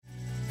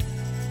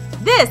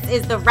This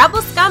is the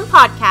Rebel Scum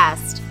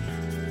Podcast.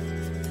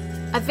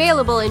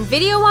 Available in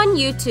video on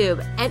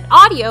YouTube and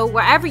audio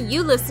wherever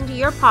you listen to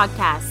your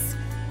podcasts.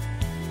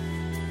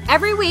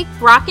 Every week,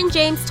 Brock and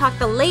James talk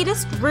the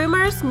latest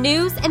rumors,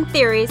 news, and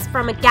theories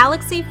from a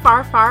galaxy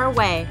far, far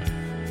away.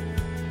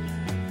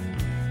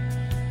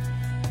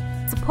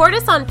 Support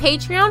us on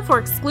Patreon for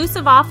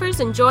exclusive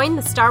offers and join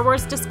the Star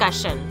Wars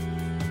discussion.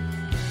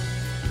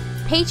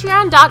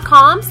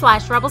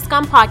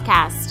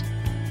 Patreon.com/RebelScumPodcast.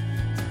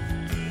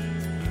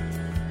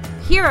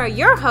 Here are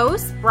your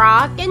hosts,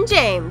 Brock and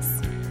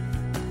James.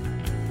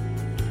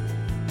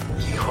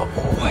 You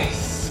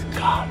always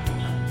scum.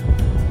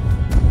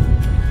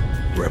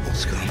 Rebel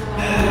scum.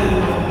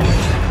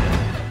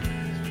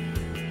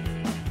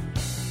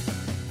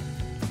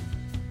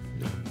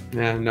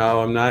 Yeah, no,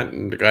 I'm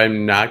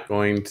not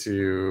going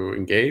to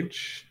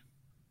engage.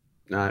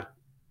 I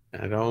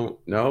don't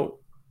know.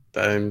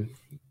 I'm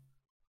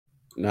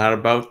not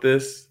about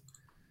this.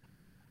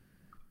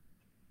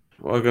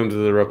 Welcome to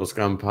the Rebel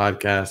Scum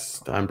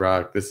Podcast. I'm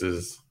Brock. This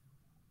is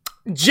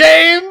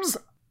James.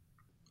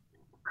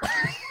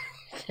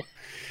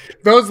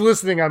 Those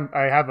listening,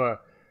 I have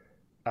a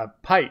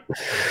pipe,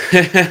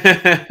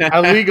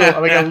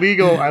 a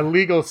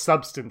legal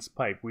substance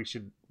pipe. We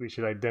should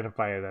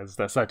identify it as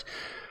such.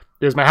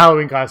 It was my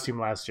Halloween costume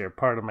last year.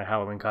 Part of my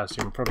Halloween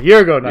costume from a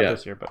year ago, not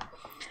this year. But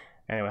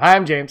anyway, hi,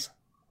 I'm James.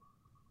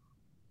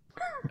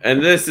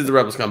 And this is the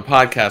Rebel Scum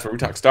Podcast, where we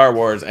talk Star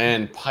Wars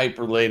and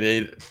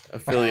pipe-related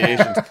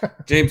affiliations.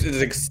 James, it's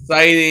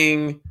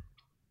exciting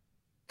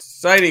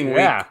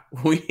week.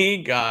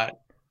 We got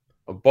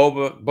a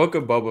Book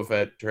of Boba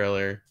Fett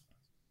trailer.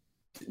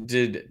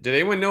 Did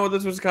anyone know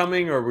this was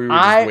coming, or we were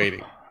just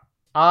waiting?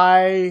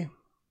 I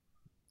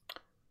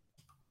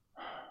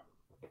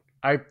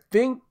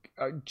think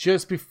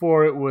just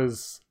before it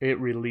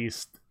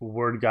released,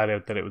 word got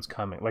out that it was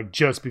coming.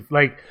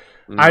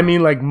 I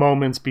mean,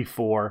 moments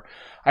before.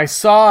 I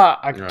saw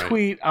a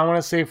tweet, I want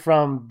to say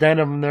from Den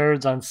of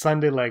Nerds on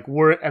Sunday,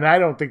 and I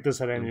don't think this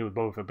had anything to do with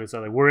Boba Fett, but it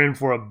said, we're in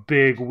for a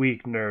big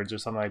week, nerds, or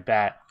something like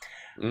that.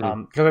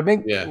 Because I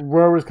think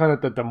word was kind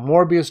of that the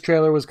Morbius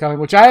trailer was coming,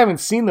 which I haven't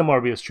seen the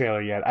Morbius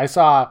trailer yet. I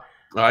still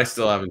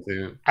haven't seen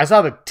it. I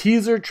saw the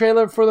teaser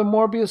trailer for the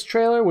Morbius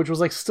trailer, which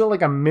was still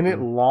a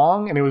minute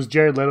long, and it was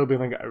Jared Leto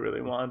being like, I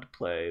really wanted to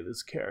play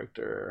this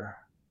character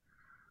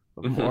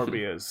of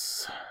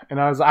Morbius.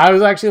 And I was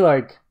actually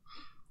like,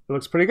 it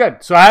looks pretty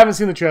good. So I haven't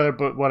seen the trailer,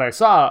 but what I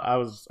saw, I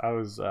was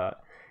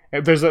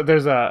there's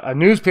a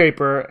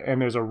newspaper,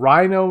 and there's a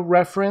rhino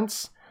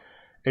reference,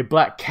 a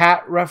black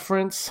cat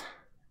reference,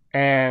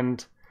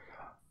 and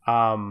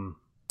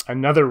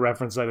another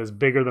reference that is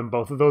bigger than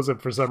both of those,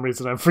 and for some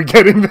reason I'm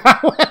forgetting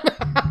that one.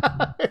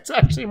 It's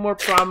actually more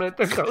prominent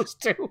than those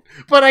two,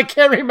 but I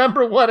can't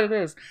remember what it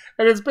is,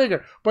 and it's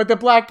bigger. But the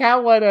black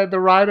cat one and the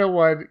rhino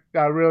one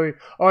really...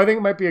 Oh, I think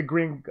it might be a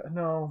green...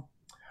 No,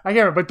 I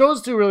can't remember. But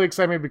those two really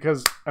excite me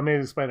because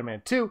Amazing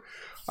Spider-Man 2.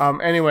 But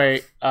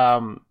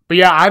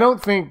yeah, I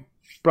don't think,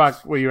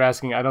 Brock, what you're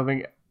asking, I don't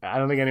think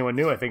anyone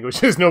knew. I think it was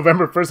just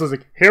November 1st. I was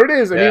like, here it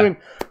is. And even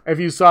if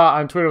you saw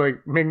on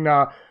Twitter,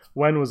 Ming-Na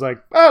Wen was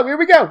like, oh, here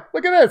we go.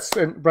 Look at this.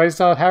 And Bryce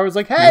Dallas Howard's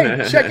like,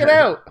 hey, check it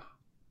out.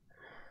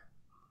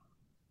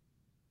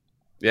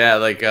 Yeah,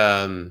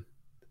 the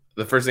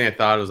first thing I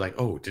thought was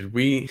oh,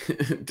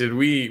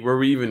 were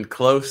we even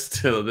close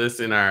to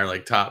this in our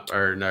top,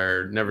 or in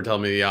our Never Tell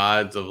Me the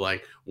Odds of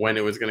when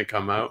it was going to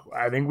come out?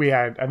 I think we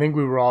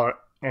were all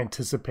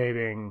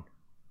anticipating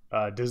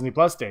Disney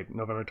Plus date,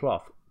 November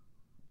 12th.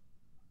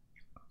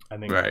 I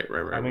think. Right.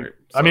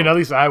 I mean, at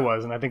least I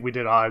was, and I think we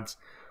did odds.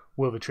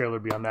 Will the trailer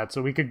be on that?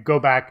 So we could go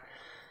back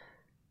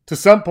to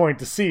some point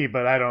to see,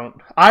 but I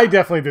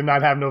definitely did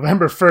not have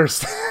November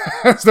 1st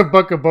as the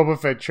Book of Boba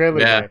Fett trailer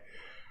day.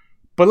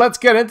 But let's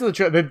get into the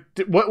trailer.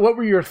 What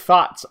were your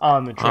thoughts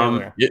on the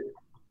trailer?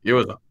 It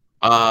was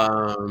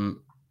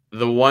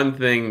the one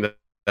thing that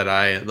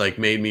I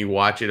made me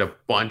watch it a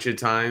bunch of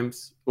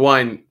times.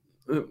 One,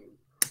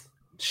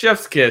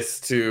 chef's kiss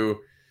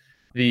to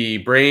the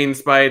brain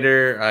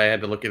spider. I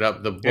had to look it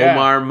up. The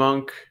Bomar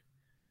monk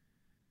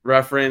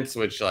reference,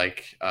 which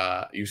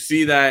you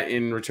see that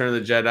in Return of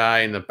the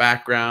Jedi in the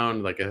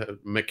background, a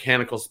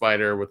mechanical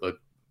spider with a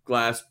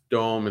glass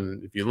dome,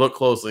 and if you look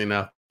closely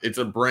enough, it's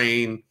a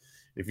brain.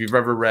 If you've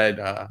ever read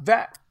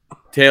that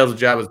Tales of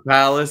Jabba's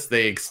Palace,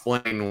 they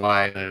explain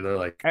why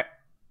they're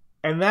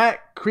and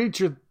that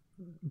creature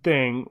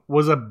thing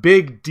was a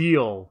big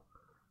deal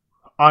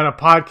on a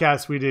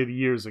podcast we did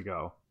years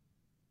ago.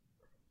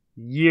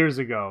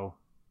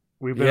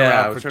 We've been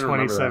around for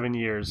 27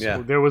 years. Yeah.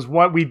 There was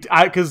one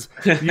because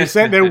you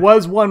said there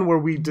was one where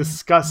we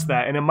discussed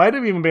that, and it might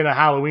have even been a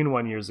Halloween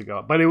one years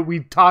ago. But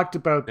we talked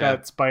about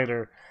that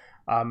spider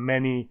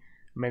many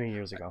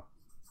years ago.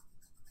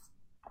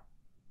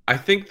 I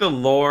think the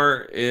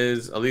lore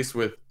is, at least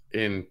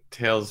in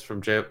Tales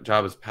from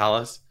Jabba's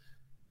Palace,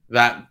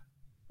 that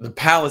the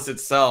palace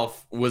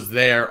itself was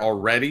there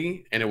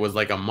already, and it was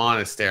like a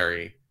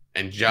monastery,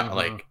 and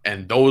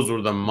and those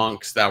were the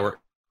monks that were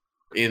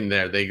in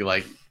there. They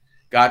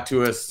got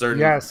to a certain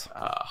Yes.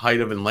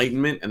 height of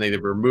enlightenment, and they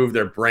removed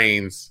their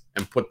brains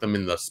and put them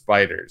in the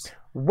spiders.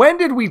 When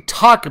did we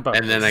talk about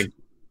And this? then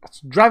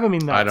It's driving me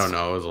nuts. I don't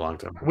know. It was a long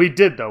time. We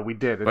did, though. We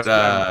did. It's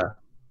But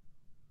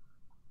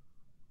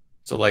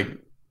so like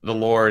the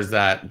lore is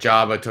that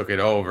Jabba took it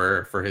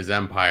over for his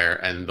empire,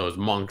 and those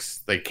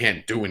monks, they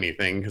can't do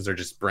anything because they're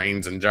just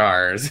brains in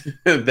jars.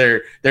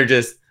 they're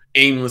just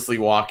aimlessly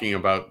walking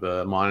about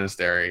the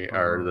monastery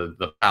or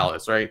the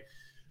palace, right?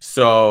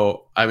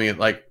 So I mean,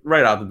 like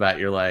right off the bat,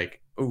 you're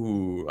like,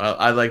 ooh,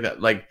 I like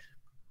that. Like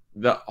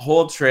the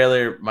whole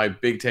trailer, my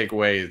big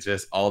takeaway is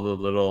just all the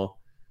little.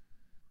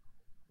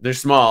 They're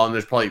small, and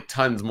there's probably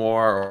tons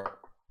more,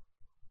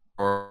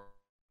 or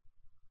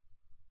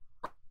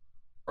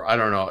I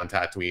don't know, on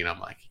Tatooine. I'm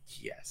like,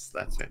 yes,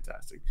 that's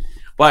fantastic.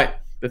 But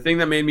the thing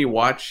that made me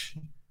watch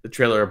the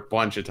trailer a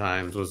bunch of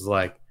times was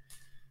like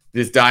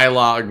this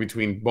dialogue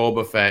between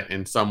Boba Fett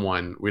and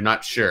someone we're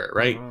not sure,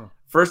 right? Mm-hmm.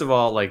 First of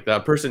all, like the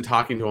person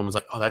talking to him was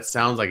like, oh, that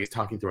sounds like he's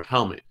talking through a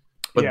helmet.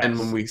 But then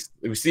when we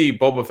see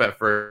Boba Fett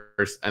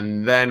first,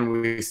 and then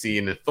we see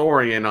an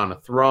Ithorian on a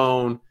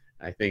throne,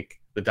 I think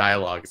the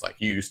dialogue is like,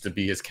 he used to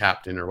be his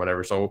captain or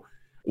whatever. So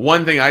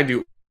one thing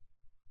I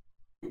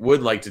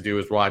would like to do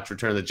is watch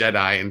Return of the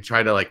Jedi and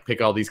try to like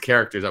pick all these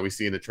characters that we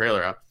see in the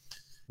trailer up.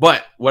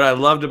 But what I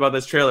loved about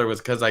this trailer was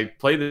because I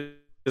played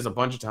this a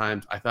bunch of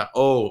times, I thought,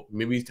 oh,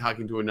 maybe he's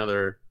talking to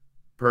another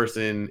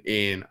person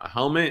in a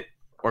helmet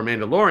or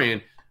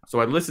Mandalorian.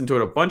 So I listened to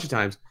it a bunch of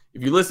times.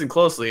 If you listen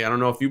closely, I don't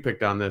know if you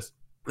picked on this,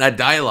 that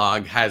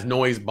dialogue has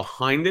noise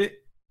behind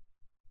it.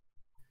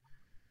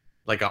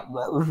 Like a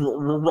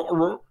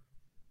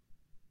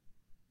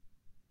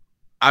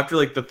after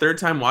like the third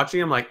time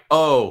watching, I'm like,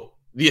 oh,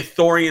 the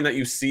Ithorian that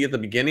you see at the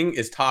beginning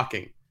is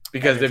talking.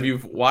 Because if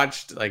you've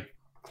watched like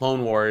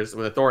Clone Wars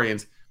with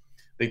Ithorians,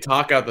 they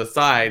talk out the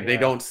side.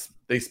 Yeah.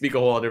 They speak a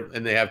whole other,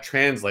 and they have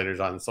translators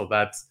on. So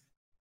that's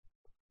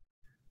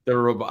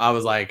I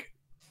was like,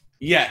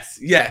 yes.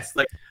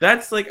 Like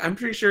that's like, I'm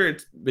pretty sure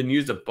it's been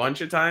used a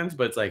bunch of times,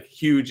 but it's like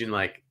huge in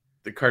like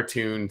the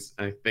cartoons.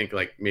 I think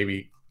like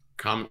maybe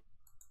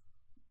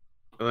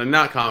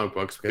not comic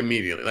books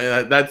immediately.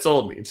 Like that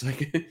sold me. It's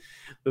like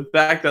the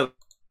fact that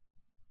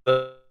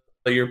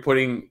you're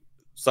putting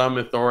some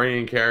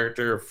Ithorian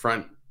character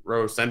front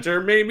row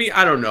center, maybe,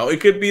 I don't know. It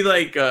could be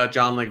like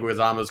John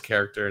Leguizamo's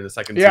character in the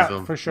second season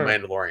of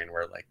Mandalorian,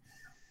 where like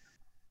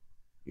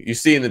you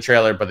see in the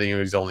trailer, but then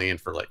he's only in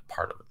for like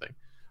part of the thing.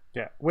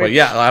 Yeah, but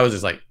yeah, I was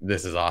just like,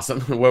 this is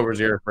awesome. What was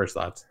your first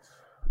thoughts?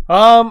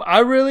 I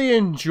really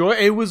enjoy.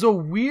 It was a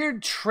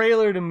weird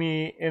trailer to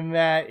me in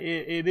that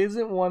it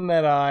isn't one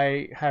that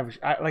I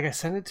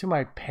sent it to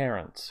my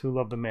parents who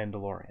love The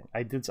Mandalorian.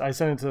 I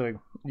sent it to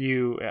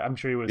you. I'm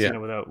sure you would have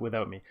seen it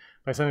without me.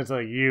 But I sent it to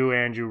like you,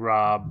 Andrew,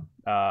 Rob,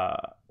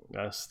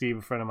 Steve,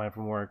 a friend of mine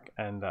from work,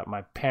 and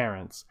my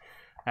parents.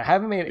 I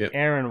haven't made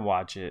Erin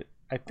watch it.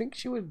 I think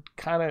she would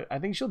I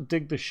think she'll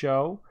dig the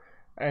show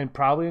and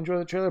probably enjoy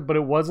the trailer, but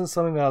it wasn't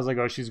something that I was like,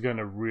 oh, she's going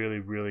to really,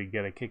 really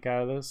get a kick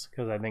out of this,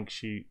 because I think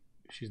she's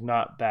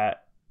not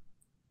that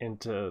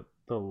into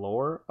the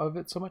lore of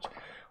it so much.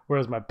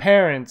 Whereas my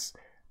parents,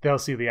 they'll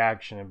see the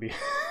action and be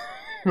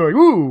like,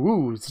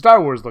 ooh,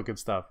 Star Wars looking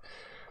stuff.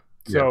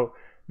 So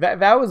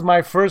that was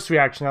my first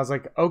reaction. I was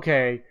like,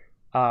 okay,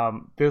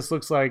 this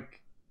looks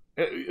like,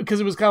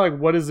 because it was kind of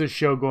like, what is this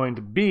show going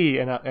to be?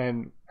 And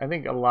I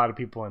think a lot of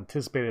people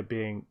anticipated it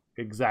being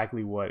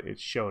exactly what it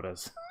showed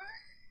us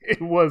it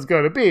was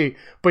going to be,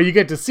 but you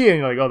get to see it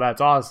and you're like, oh,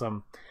 that's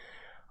awesome.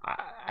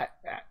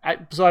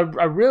 So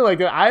I really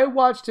like it. I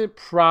watched it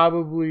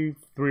probably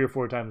 3 or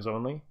 4 times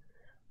only.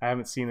 I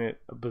haven't seen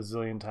it a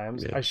bazillion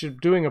times.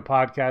 Doing a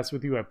podcast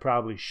with you, I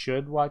probably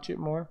should watch it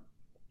more.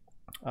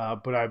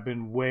 But I've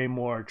been way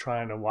more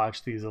trying to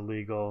watch these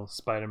illegal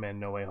Spider-Man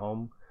No Way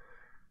Home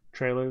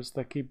trailers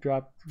that keep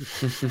dropping.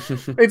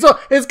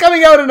 It's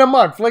coming out in a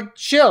month. Like,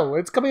 chill.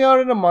 It's coming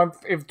out in a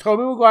month. If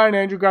Tobey Maguire and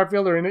Andrew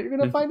Garfield are in it, you're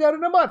going to find out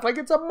in a month. Like,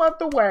 it's a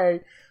month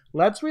away.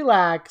 Let's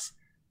relax.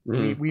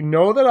 We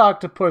know that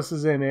Octopus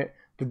is in it.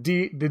 The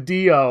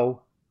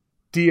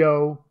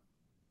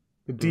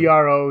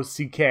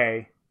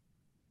D-R-O-C-K,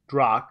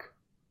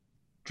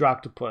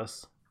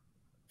 Droctopus.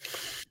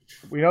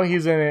 We know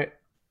he's in it.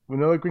 We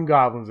know the Green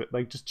Goblin's it.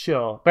 Like, just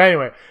chill. But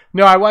anyway,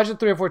 no, I watched it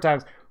 3 or 4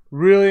 times.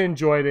 Really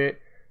enjoyed it.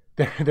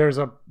 There's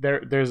a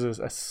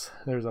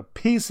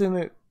piece in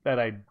it that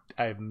I'm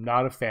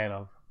not a fan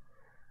of.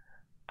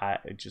 I'm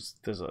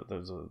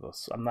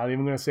not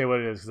even going to say what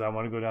it is because I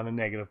want to go down the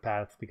negative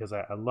path, because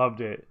I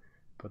loved it,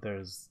 but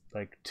there's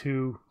like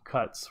 2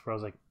 cuts where I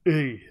was like,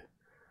 "Ugh."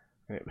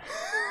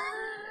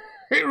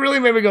 It really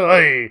made me go,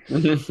 "Hey,"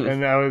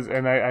 and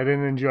I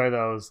didn't enjoy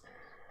those.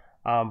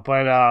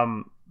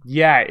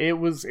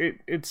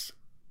 It's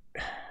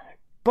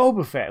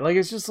Boba Fett. Like,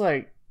 it's just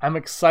like, I'm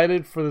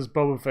excited for this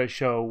Boba Fett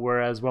show,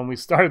 whereas when we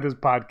started this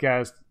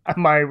podcast,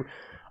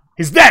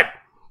 he's dead.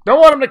 Don't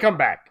want him to come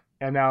back.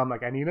 And now I'm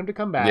like, I need him to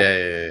come back.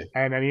 Yeah.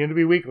 And I need him to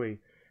be weekly.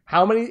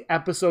 How many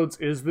episodes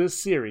is this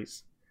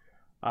series?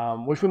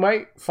 Which we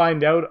might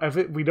find out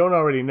if we don't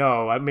already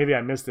know. Maybe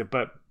I missed it,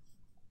 but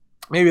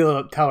Maybe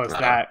they'll tell us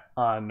that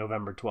on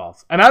November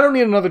 12th. And I don't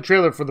need another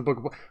trailer for the Book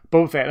of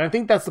Boba Fett. And I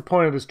think that's the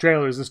point of this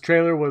trailer. Is this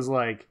trailer was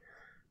like,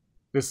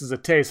 this is a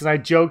taste. And I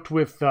joked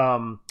with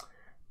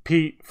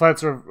Pete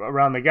Fletcher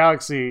around the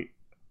galaxy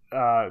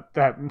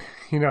that,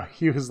 you know,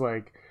 he was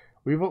like,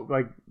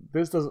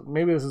 this doesn't.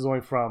 Maybe this is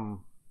only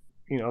from,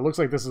 you know, it looks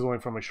like this is only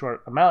from a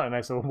short amount. And I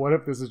said, well, what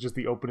if this is just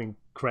the opening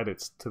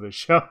credits to the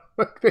show?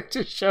 Like they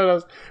just showed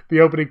us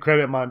the opening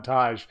credit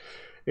montage.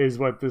 Is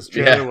what this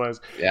trailer was.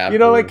 Yeah, you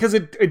know, like because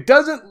it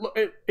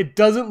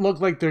doesn't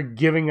look like they're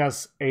giving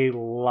us a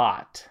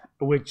lot,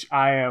 which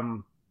I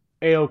am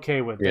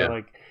a-okay with. Yeah. They're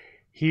like,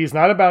 he's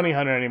not a bounty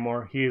hunter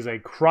anymore. He is a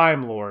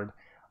crime lord,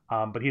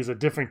 but he's a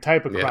different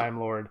type of crime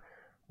lord.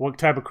 What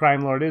type of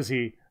crime lord is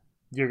he?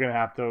 You're gonna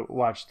have to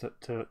watch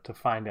to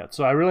find out.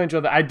 So I really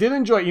enjoyed that. I did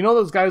enjoy, you know,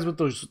 those guys with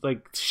those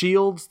like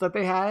shields that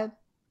they had.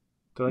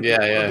 Like, look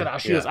at our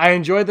shields. I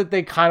enjoyed that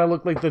they kind of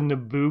look like the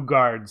Naboo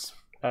guards.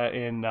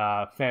 In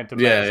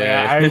Phantom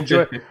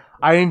Menace.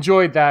 I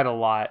enjoyed that a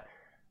lot.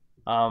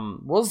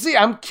 We'll see.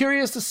 I'm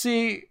curious to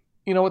see,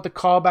 you know, what the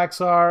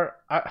callbacks are.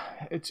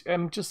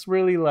 I'm just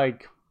really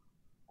like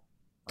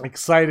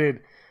excited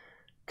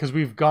because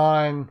we've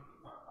gone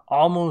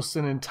almost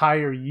an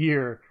entire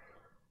year.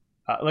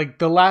 Like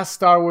the last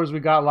Star Wars we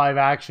got live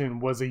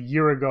action was a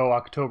year ago,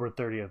 October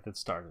 30th. It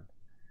started.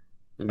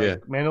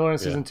 Like,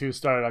 Mandalorian season 2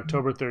 started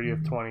October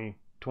 30th,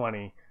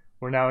 2020.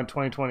 We're now in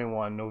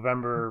 2021,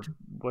 November,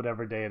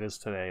 whatever day it is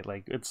today.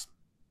 Like it's,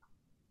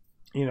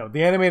 you know,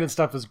 the animated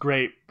stuff is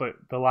great, but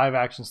the live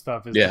action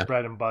stuff is the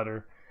bread and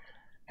butter.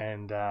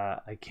 And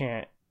I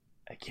can't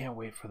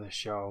wait for the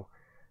show.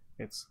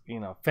 It's, you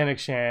know, Fennec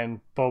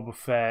Shand, Boba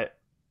Fett,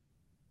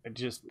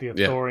 just the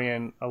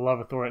Ithorian. I love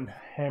Ithorian.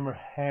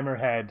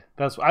 Hammerhead.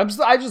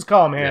 I just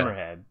call him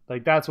Hammerhead.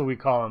 Like that's what we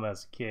call him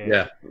as a kid.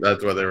 Yeah,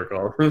 that's what they were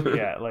called.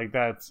 Yeah, like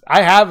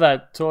I have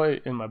that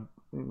toy in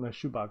my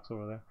shoebox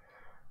over there.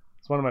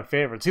 It's one of my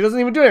favorites. He doesn't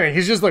even do anything.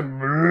 He's just like,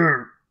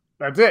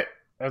 that's it.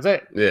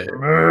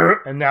 Yeah.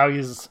 And now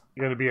he's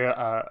going to be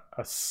a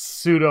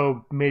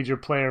pseudo major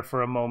player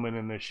for a moment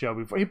in this show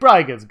before he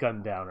probably gets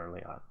gunned down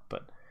early on.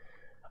 But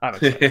I'm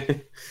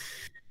excited.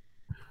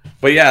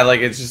 But yeah,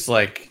 like it's just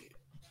like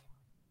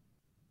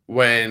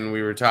when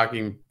we were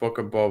talking Book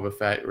of Boba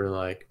Fett, we're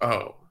like,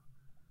 oh,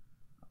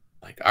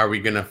 like are we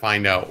going to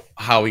find out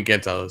how he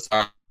gets out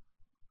of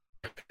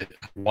this?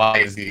 Why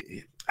is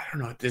he? I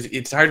don't know.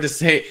 It's hard to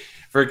say.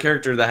 For a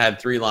character that had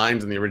 3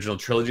 lines in the original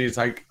trilogy, it's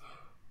like,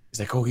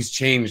 oh, he's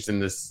changed in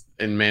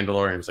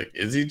Mandalorian. It's like,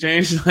 is he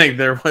changed? Like,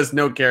 there was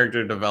no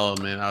character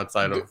development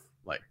outside of,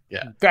 like,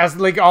 That's,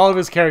 like, all of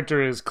his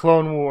character is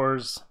Clone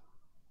Wars.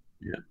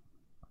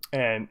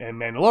 And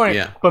Mandalorian.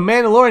 Yeah. But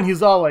Mandalorian,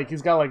 he's all, like,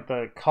 he's got, like,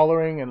 the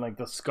coloring and, like,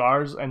 the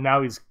scars. And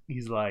now he's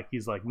like,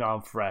 no,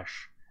 I'm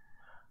fresh.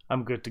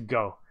 I'm good to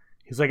go.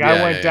 He's like,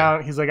 I went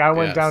down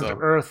to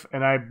Earth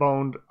and I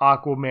boned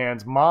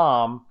Aquaman's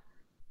mom.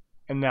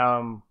 And now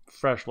I'm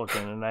fresh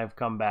looking, and I've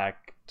come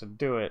back to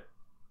do it.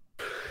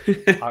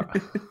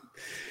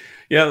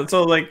 Yeah,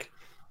 so like,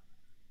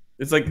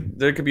 it's like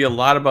there could be a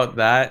lot about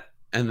that,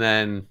 and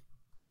then,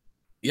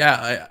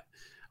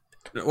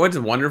 what's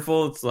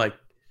wonderful? It's like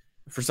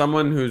for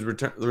someone who's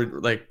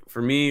like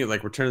for me,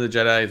 like Return of the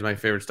Jedi is my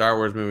favorite Star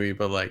Wars movie,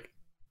 but like,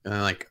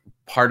 and like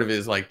part of it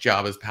is like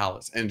Jabba's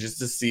palace, and just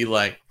to see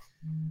like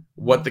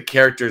what the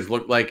characters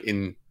look like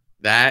in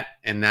that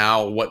and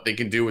now what they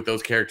can do with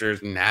those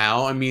characters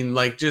now. I mean,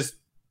 like just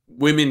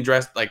women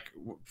dressed like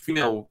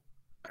female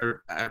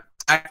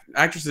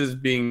actresses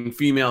being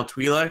female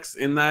Twi'leks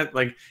in that,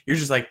 like you're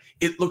just like,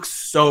 it looks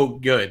so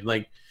good.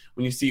 Like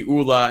when you see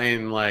Ula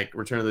in like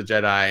Return of the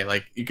Jedi,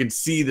 like you can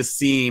see the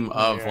seam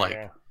of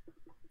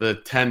the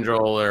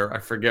tendril, or I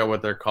forget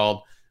what they're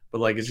called,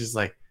 but like it's just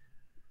like,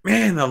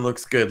 man, that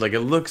looks good. Like it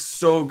looks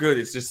so good.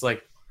 It's just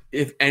like,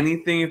 if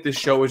anything, if the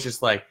show was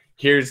just like,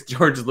 here's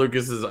George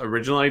Lucas's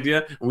original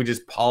idea, and we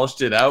just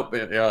polished it out,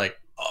 but they're like,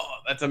 oh,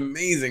 that's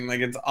amazing.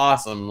 Like, it's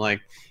awesome.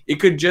 Like, it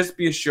could just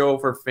be a show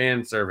for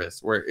fan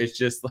service where it's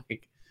just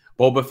like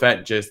Boba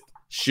Fett just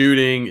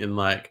shooting and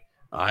like,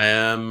 I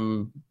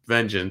am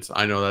vengeance.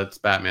 I know that's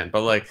Batman,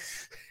 but like,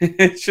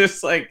 it's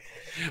just like,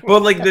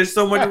 but like, there's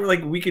so much,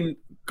 like, we can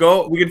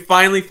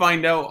finally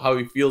find out how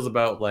he feels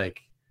about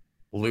like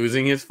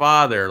losing his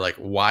father. Like,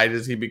 why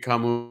does he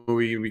become who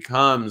he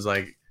becomes?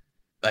 Like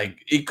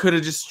it could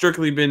have just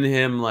strictly been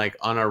him like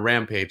on a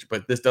rampage,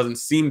 but this doesn't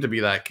seem to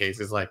be that case.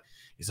 It's like,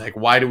 he's like,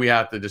 why do we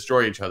have to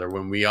destroy each other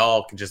when we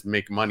all can just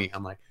make money?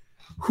 I'm like,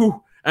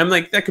 whew. I'm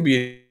like, that could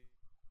be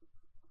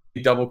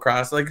a double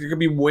cross. Like, there could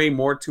be way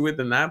more to it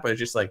than that, but it's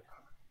just like,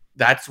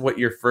 that's what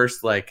your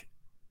first like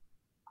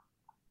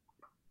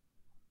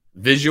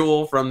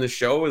visual from the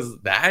show is,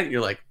 that you're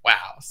like,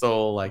 wow.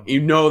 So like,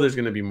 you know, there's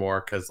going to be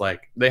more, because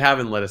like they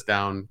haven't let us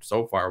down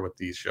so far with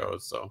these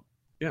shows. So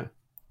yeah.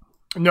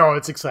 No,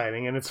 it's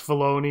exciting, and it's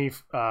Filoni,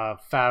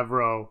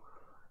 Favreau,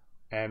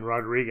 and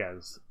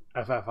Rodriguez,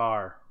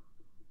 FFR.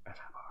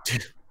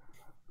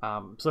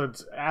 So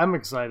I'm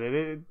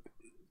excited.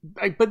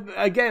 But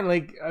again,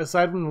 like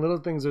aside from the little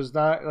things, there's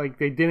not like,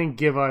 they didn't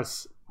give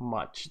us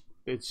much.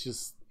 it's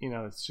just,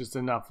 it's just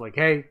enough. Like,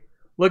 hey,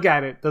 look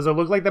at it. Does it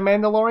look like The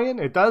Mandalorian?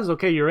 It does.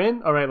 Okay, you're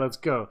in. All right, let's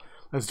go.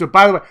 Let's do it.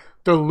 By the way,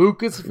 the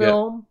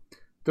Lucasfilm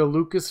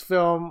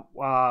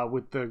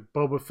with the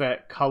Boba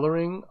Fett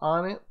coloring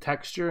on it,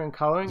 texture and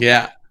coloring.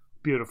 Yeah,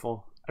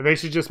 beautiful. They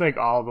should just make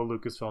all the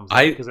Lucasfilms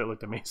because it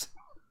looked amazing.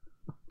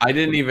 I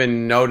didn't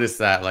even notice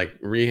that. Like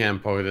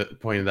Reham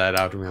pointed that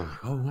out to me. I'm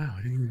like, oh wow,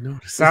 I didn't even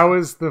notice. That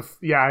was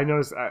I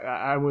noticed.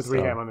 I'm with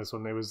Reham on this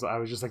one. I was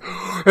just like,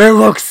 it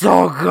looks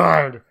so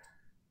good.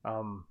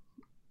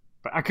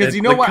 Because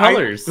you know what,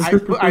 colors.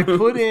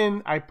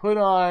 I put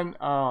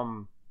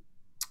on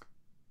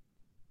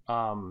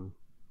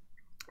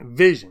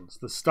Visions,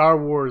 the Star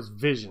Wars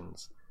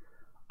Visions.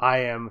 I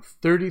am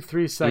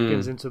 33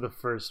 seconds into the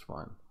first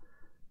one.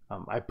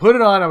 I put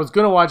it on. I was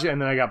gonna watch it,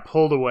 and then I got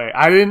pulled away.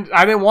 I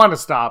didn't want to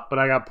stop, but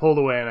I got pulled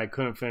away, and I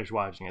couldn't finish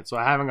watching it. So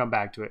I haven't gone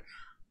back to it.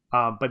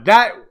 But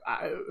that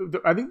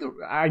I think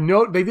I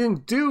know they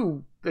didn't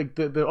do like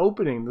the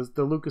opening,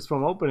 the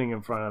Lucasfilm opening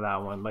in front of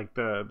that one, like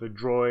the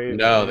droid.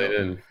 No, they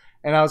didn't.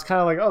 And I was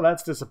kind of like, oh,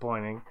 that's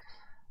disappointing.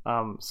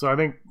 So I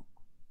think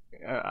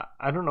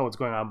I don't know what's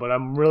going on, but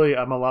I'm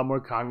a lot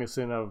more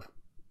cognizant of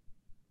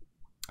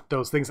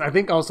those things. I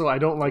think also I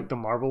don't like the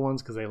Marvel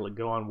ones because they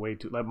go on way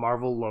too. That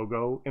Marvel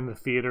logo in the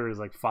theater is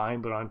like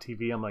fine, but on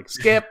TV I'm like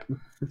skip.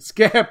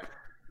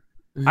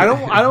 I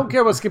don't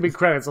care about skipping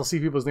credits. I'll see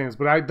people's names,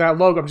 but that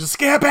logo I'm just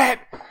skip it.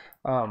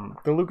 The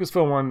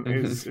Lucasfilm one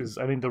is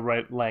I think the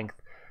right length.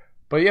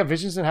 But yeah,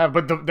 Visions didn't have.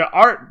 But the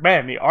art,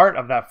 man, the art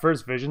of that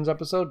first Visions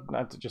episode,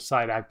 not to just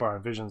side Akbar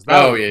on Visions,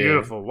 that was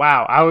beautiful.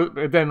 Yeah. Wow.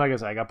 Then, like I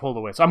said, I got pulled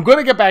away. So I'm going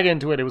to get back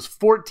into it. It was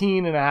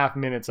 14 and a half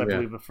minutes, I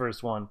believe, the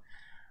first one.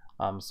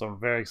 So I'm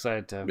very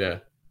excited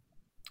to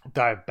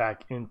dive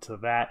back into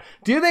that.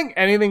 Do you think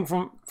anything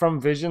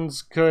from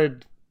Visions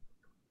could...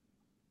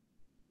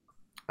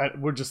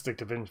 we'll just stick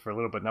to Visions for a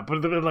little bit now.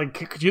 But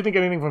like, do you think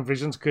anything from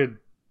Visions could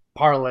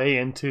parlay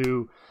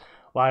into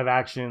live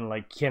action,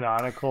 like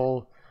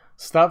canonical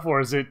stuff,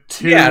 or is it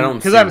too? Yeah, I don't.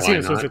 Because I haven't seen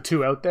it, so is it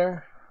too out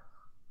there?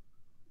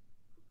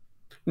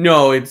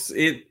 No, it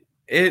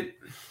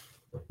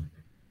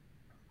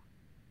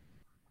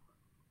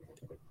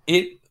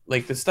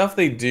like the stuff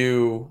they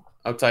do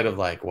outside of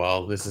like,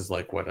 well, this is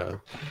like what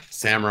a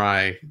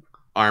samurai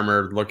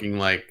armor looking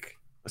like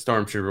a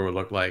stormtrooper would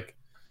look like.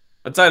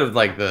 Outside of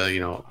like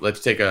the,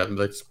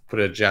 let's put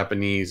a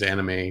Japanese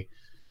anime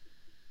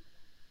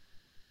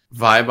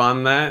vibe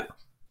on that.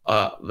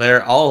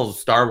 They're all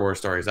Star Wars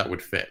stories that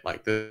would fit.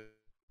 Like the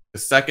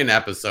second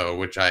episode,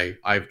 which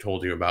I've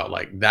told you about,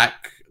 like that,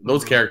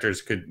 those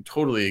characters could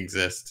totally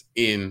exist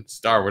in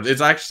Star Wars. It's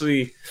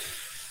actually,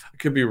 I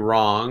could be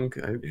wrong.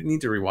 I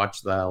need to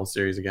rewatch the whole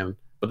series again.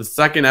 But the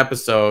second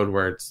episode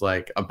where it's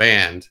like a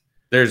band,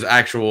 there's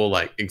actual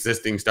like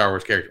existing Star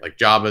Wars characters. Like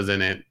Jabba's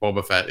in it,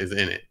 Boba Fett is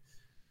in it.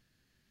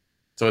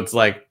 So it's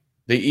like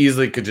they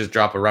easily could just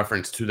drop a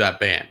reference to that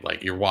band.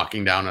 Like you're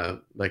walking down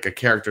a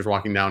character's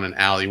walking down an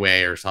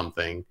alleyway or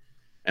something,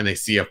 and they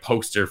see a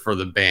poster for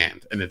the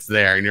band, and it's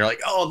there, and you're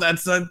like, oh,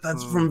 that's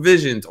from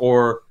Visions,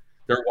 or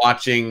they're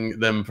watching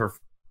them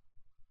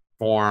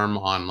perform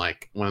on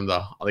like one of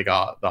the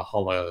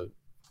Holo,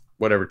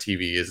 whatever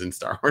TV is in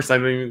Star Wars. I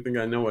don't even think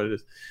I know what it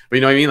is, but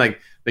you know what I mean.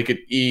 Like they could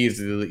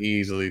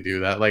easily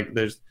do that. Like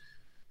there's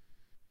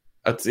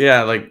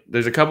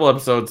a couple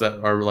episodes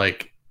that are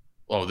like,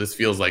 oh, this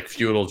feels like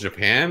feudal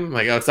Japan.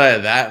 Like outside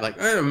of that, like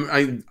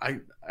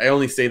I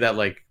only say that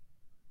like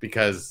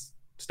because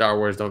Star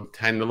Wars don't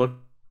tend to look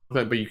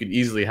like, but you could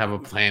easily have a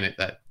planet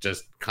that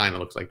just kind of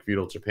looks like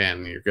feudal Japan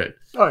and you're good.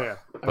 Oh yeah.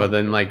 But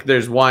then like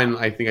there's one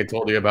I think I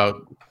told you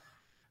about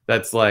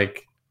that's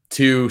like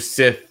two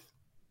Sith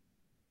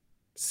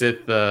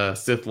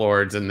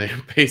lords, and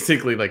they're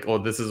basically like, oh,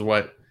 this is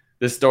what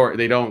this story,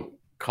 they don't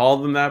call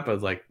them that, but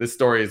it's like this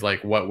story is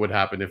like what would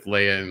happen if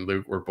Leia and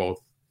Luke were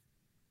both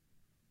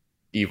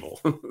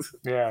evil.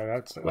 Yeah,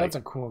 that's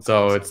a cool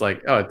so concept. It's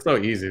like, oh, it's so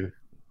easy.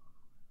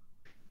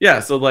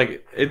 Yeah, so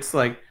like it's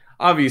like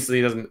obviously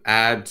it doesn't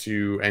add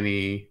to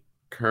any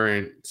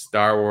current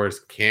Star Wars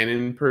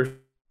canon per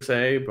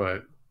se,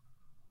 but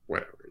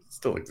whatever, it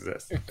still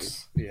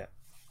exists.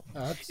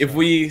 If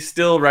we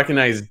still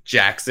recognize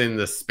Jackson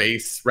the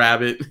space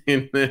rabbit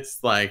in this,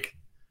 like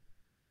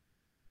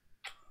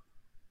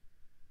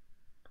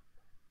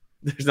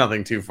there's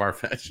nothing too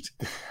far-fetched.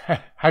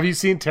 Have you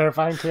seen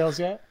Terrifying Tales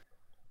yet?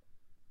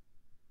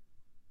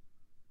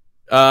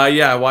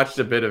 Yeah, I watched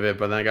a bit of it,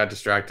 but then I got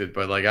distracted.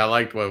 But like, I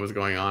liked what was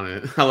going on in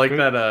it. I like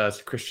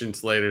that Christian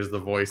Slater's the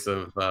voice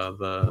of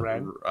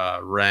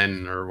the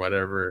Ren or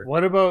whatever.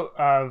 What about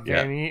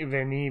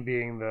Vanny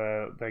being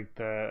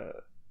the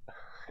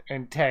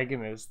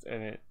antagonist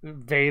and it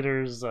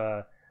Vader's?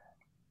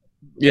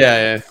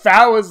 Yeah.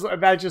 I was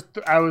like,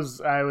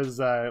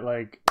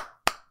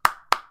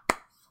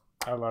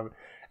 I love it.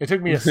 It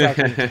took me a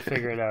second to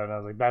figure it out, and I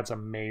was like, that's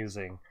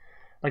amazing.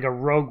 Like a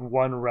Rogue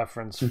One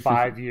reference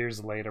 5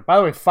 years later. By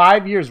the way,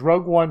 5 years,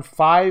 Rogue One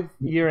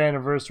 5-year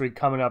anniversary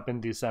coming up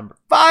in December.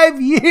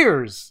 5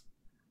 years!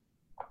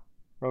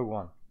 Rogue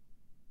One.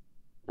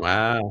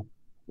 Wow.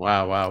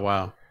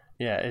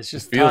 Yeah, it's It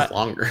just feels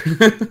longer.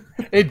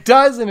 It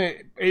does, and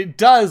it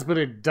does, but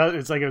it does.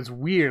 It's like it's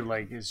weird.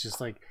 Like it's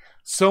just like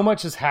so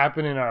much has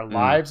happened in our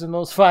lives in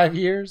those 5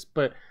 years,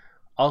 but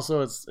also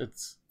it's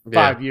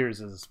 5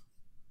 years is,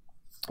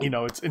 you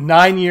know, it's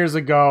 9 years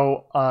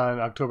ago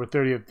on October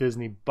 30th.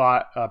 Disney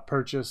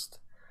purchased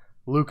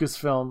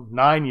Lucasfilm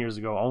 9 years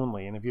ago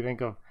only, and if you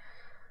think of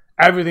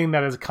everything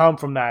that has come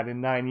from that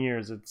in 9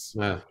 years, it's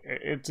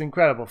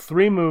incredible.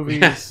 3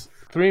 movies,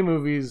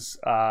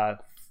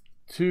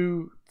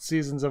 2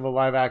 seasons of a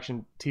live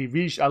action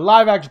TV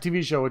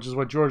show, which is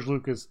what George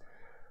Lucas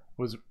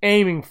was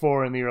aiming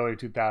for in the early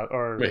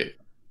 2000s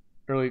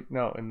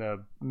in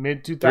the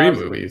mid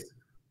 2000s.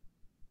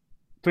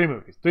 3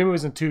 movies. 3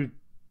 movies and two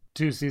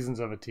seasons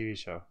of a TV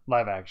show,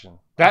 live action.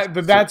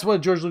 That's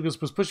what George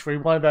Lucas was pushing for. He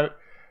wanted that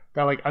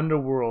like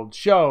underworld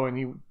show,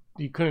 and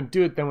he couldn't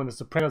do it. Then when The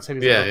Sopranos hit,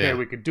 he said, "Okay,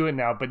 we could do it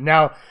now." But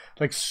now,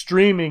 like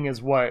streaming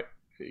is what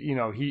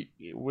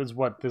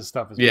what this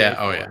stuff is. Yeah.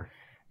 For. Yeah.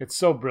 It's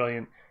so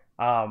brilliant.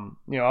 All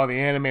the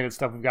animated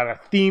stuff. We've got a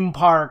theme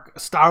park, a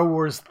Star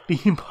Wars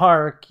theme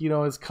park.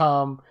 Has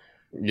come.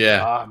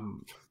 Yeah.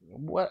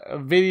 What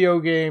video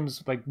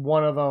games? Like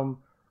one of them.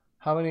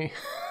 How many?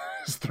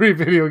 There's 3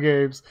 video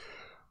games.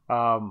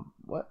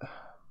 What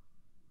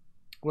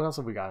else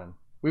have we gotten?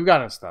 We've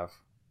gotten stuff.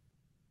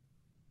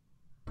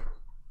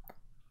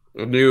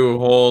 A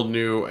whole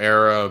new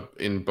era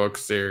in book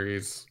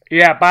series.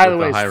 Yeah. By the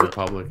way, High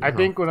Republic. I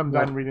think when I'm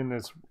done reading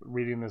this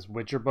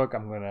Witcher book,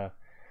 I'm gonna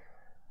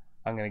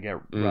get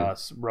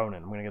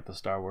Ronin. I'm gonna get the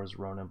Star Wars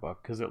Ronin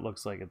book because it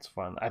looks like it's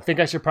fun. I think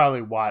I should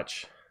probably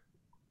watch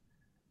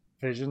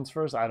Visions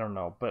first. I don't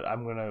know, but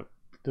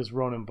this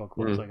Ronin book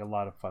looks like a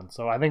lot of fun.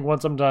 So I think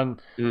once I'm done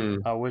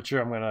Witcher,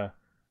 I'm gonna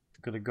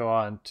go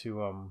on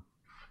to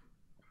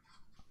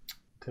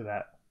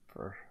that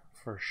for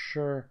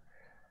sure.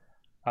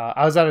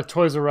 I was at a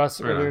Toys R Us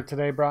earlier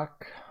today,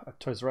 Brock. A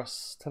Toys R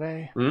Us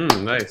today.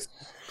 Nice.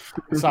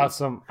 Saw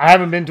some. I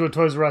haven't been to a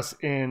Toys R Us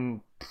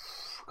in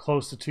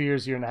close to 2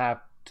 years, year and a half,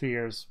 2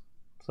 years,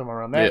 somewhere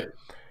around there. Yeah.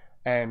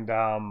 And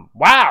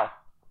wow,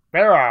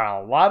 there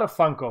are a lot of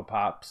Funko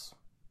Pops.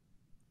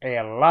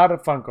 A lot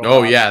of Funko Pops.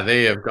 Oh yeah,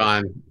 they have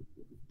gone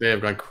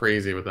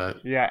crazy with that.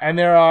 Yeah, and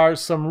there are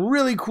some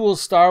really cool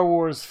Star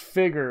Wars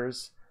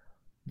figures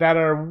that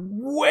are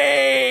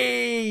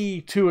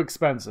way too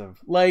expensive.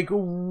 Like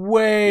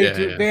way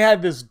too. Yeah. They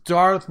had this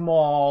Darth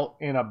Maul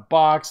in a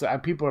box.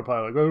 And people are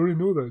probably like, I already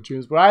know that,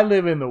 James. But I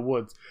live in the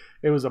woods.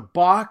 It was a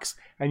box,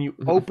 and you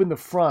open the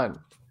front,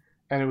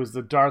 and it was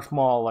the Darth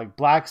Maul like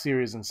Black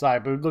Series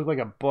inside, but it looked like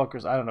a book or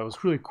I don't know. It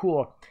was really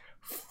cool.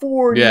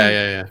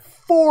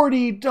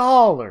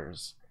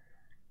 $40.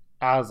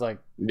 I was like,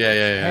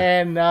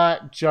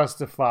 cannot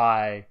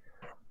justify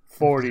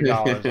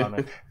 $40 on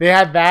it. They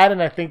had that,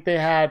 and I think they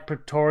had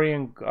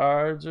Praetorian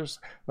Guards or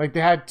like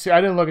they had 2.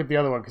 I didn't look at the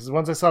other one because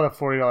once I saw the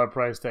 $40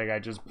 price tag, I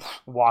just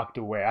walked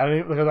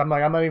away. Because I'm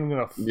like, I'm not even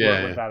gonna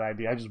flirt with that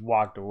idea. I just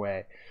walked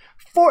away.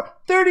 For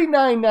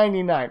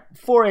 $39.99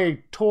 for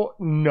a toy?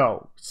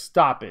 No,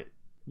 stop it.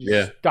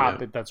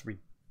 Stop it. That's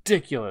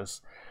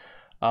ridiculous.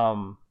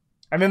 And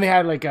then they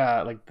had like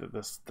the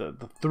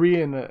 3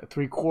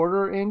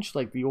 3/4 inch,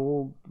 like the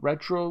old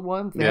retro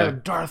ones. They had a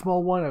Darth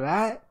Maul one of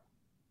that.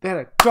 They had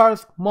a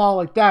Darth Maul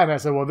like that, and I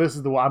said, "Well, this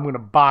is the one. I'm going to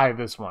buy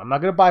this one. I'm not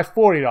going to buy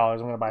 $40. I'm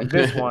going to buy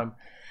this one."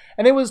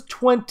 And it was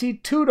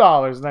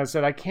 $22, and I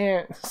said, "I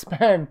can't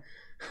spend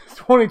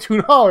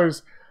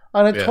 $22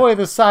 on a toy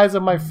the size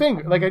of my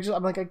finger." Like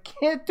I'm like, I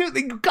can't do it.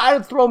 You got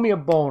to throw me a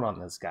bone on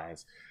this,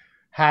 guys.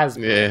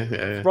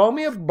 Hasbro, throw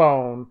me a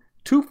bone.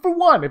 2 for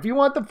 1. If you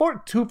want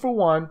the 2 for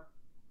 1.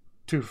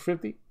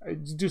 $250.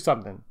 Do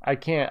something. I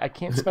can't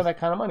spend that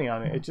kind of money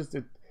on it.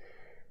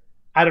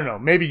 I don't know.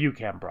 Maybe you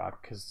can,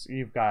 Brock, because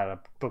you've got a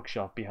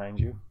bookshelf behind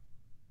you.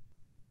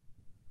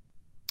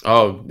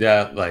 Oh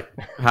yeah, like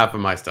half of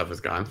my stuff is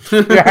gone.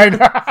 Yeah, I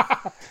know.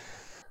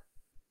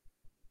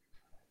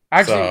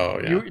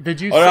 Actually,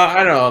 did you? Oh, no,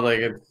 I know. Like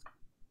it's.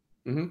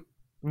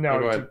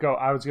 No, go.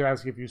 I was going to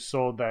ask if you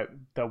sold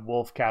the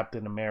Wolf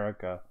Captain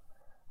America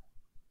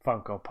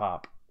Funko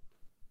Pop.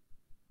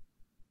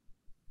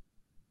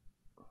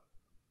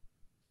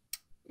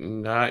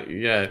 Not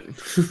yet.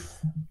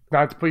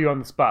 Not to put you on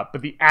the spot,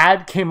 but the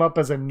ad came up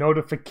as a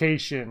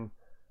notification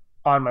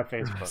on my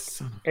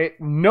Facebook.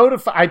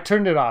 I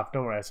turned it off.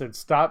 Don't worry. I said,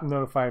 stop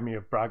notifying me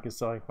if Brock is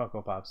selling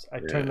Funko Pops. I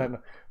turned that,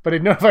 but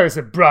it notified me. I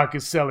said, Brock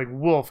is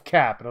selling Wolf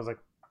Cap. And I was like,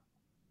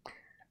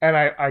 and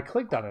I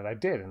clicked on it. I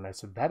did. And I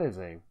said, that is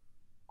a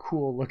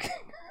cool looking.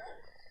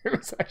 It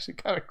was actually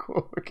kind of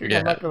cool looking. Yeah.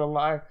 I'm not going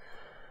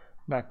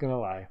to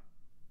lie.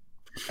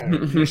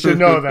 You should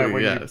know that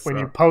when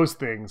you post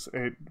things,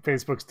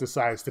 Facebook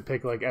decides to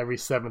pick like every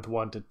 7th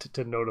one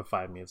to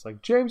notify me. It's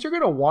like, James, you're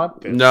gonna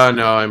want this. No,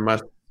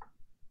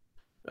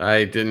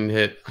 I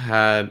didn't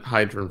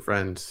hide from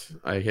friends.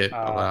 I hit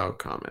allow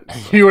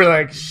comments. You were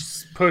like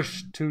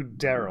push to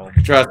Daryl.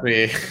 Trust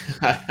me,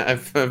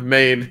 I've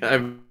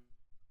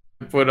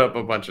put up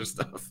a bunch of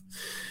stuff.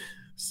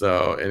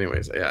 So,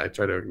 anyways, I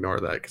try to ignore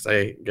that because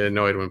I get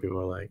annoyed when people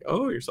are like,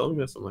 "Oh, you're selling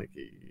this." I'm like,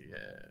 "Yeah."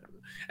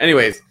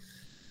 Anyways,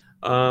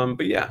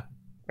 but yeah,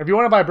 If you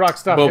want to buy Brock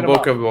stuff, hit him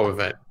Book up. of Boba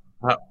Fett.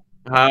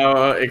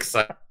 How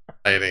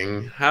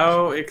exciting!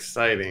 How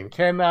exciting!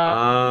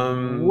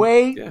 Cannot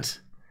wait. Yeah.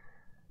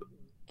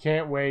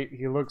 Can't wait.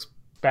 He looks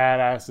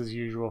badass as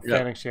usual. Yeah.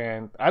 Fennec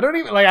Shand. I don't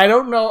even I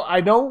don't know.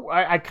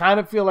 I kind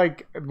of feel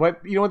like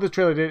what the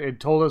trailer did. It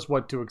told us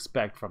what to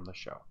expect from the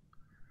show.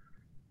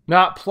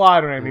 Not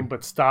plot or anything,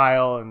 but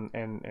style and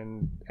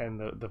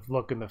the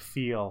look and the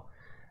feel.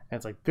 And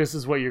it's like, this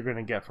is what you're going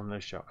to get from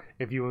this show.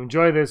 If you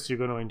enjoy this, you're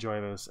going to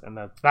enjoy this. And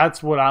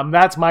that's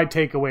my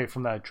takeaway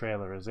from that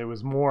trailer. Is it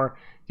was more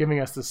giving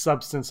us the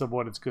substance of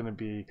what it's going to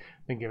be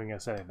than giving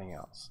us anything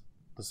else.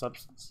 The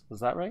substance. Is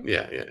that right?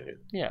 Yeah.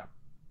 Yeah.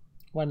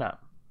 Why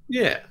not?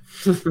 Yeah.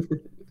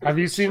 Have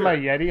you seen my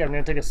Yeti? I'm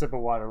going to take a sip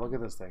of water. Look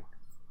at this thing.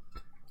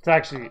 It's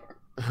actually...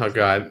 Oh,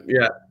 God.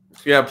 Yeah.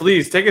 Yeah,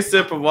 please take a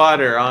sip of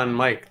water on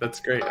Mike. That's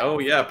great. Oh,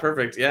 yeah.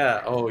 Perfect.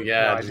 Yeah. Oh,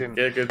 yeah. No, I didn't.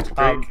 Get a good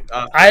drink.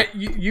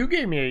 You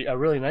gave me a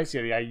really nice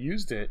Yeti. I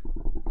used it.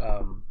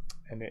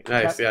 And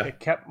it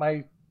kept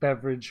my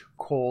beverage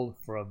cold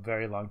for a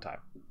very long time.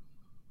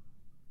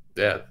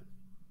 Yeah.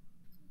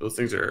 Those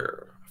things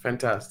are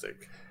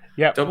fantastic.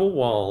 Yeah. Double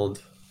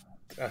walled.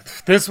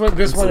 This one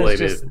is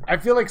Insulated. just... I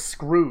feel like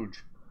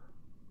Scrooge.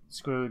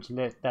 Scrooge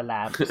lit the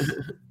lamps.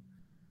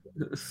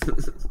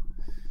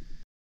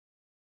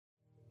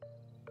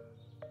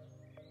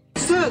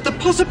 Sir, the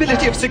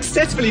possibility of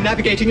successfully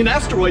navigating an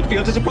asteroid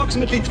field is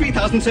approximately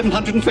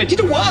 3,720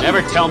 to 1.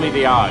 Never tell me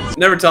the odds.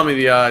 Never tell me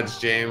the odds,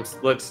 James.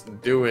 Let's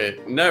do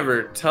it.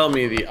 Never tell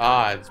me the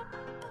odds.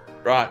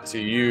 Brought to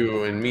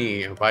you and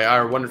me by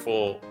our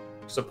wonderful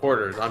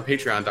supporters on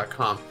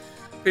patreon.com.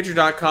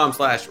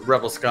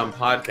 Patreon.com/Rebel Scum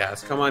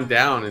Podcast. Come on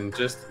down and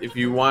just, if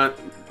you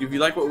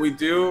like what we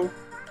do,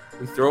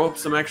 we throw up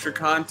some extra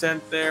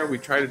content there. We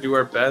try to do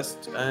our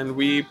best, and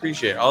we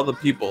appreciate all the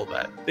people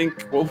that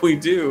think what we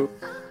do.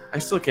 I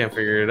still can't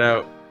figure it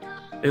out.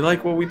 They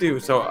like what we do.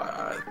 So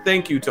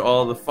thank you to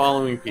all the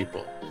following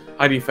people.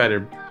 Heidi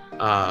Feder,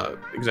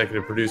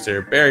 executive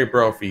producer, Barry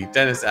Brophy,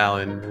 Dennis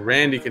Allen,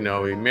 Randy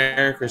Kenobi,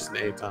 Mary Kristen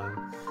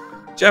Aton,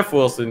 Jeff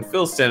Wilson,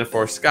 Phil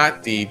Stanifor,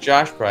 Scott D,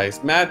 Josh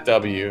Price, Matt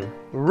W,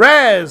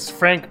 Rez,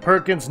 Frank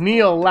Perkins,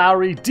 Neil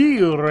Lowry,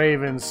 D.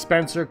 Ravens,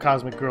 Spencer,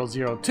 Cosmic Girl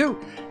 02,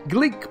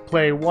 Gleek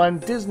Play 1,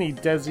 Disney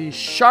Desi,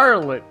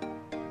 Charlotte,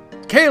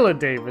 Kayla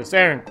Davis,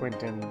 Aaron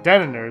Quinton,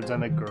 Den Nerds,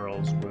 and the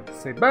Girls with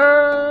Sabers.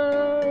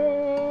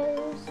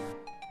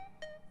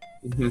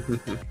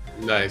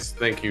 Nice.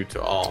 Thank you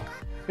to all.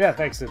 Yeah,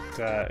 thanks.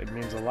 It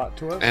means a lot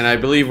to us. And I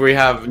believe we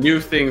have new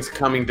things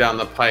coming down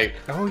the pipe.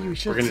 Oh, you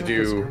should. We're going to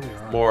do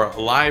more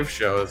live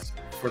shows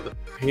for the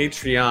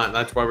Patreon.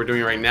 That's why we're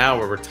doing it right now,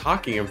 where we're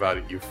talking about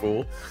it, you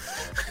fool.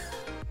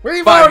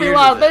 We've 5 already years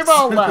lost. of this. They've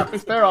all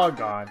left. They're all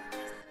gone.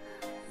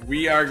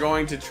 We are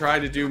going to try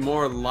to do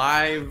more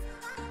live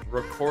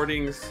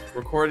recording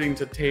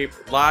to tape,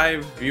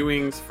 live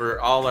viewings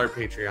for all our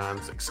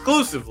Patreons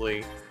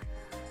exclusively.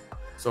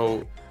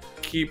 So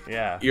keep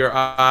your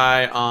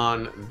eye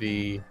on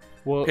the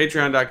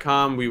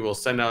patreon.com. We will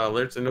send out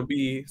alerts, and it'll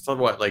be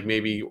somewhat like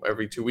maybe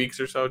every 2 weeks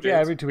or so, James? Yeah,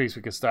 every 2 weeks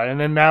we can start. And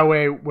then that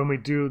way, when we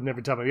do Never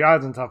Tell Me the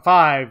Odds in top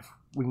 5,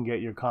 we can get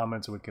your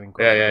comments and we can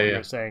incorporate what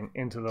you're saying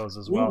into those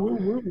as well.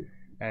 Woo.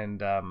 And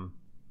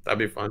that'd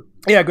be fun.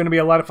 Yeah, going to be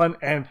a lot of fun.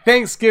 And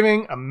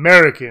Thanksgiving,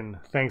 American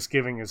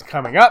Thanksgiving is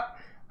coming up.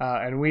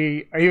 And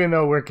we, even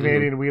though we're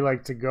Canadian, we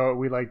like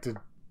to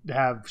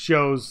have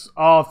shows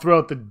all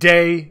throughout the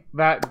day,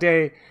 that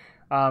day.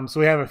 So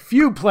we have a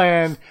few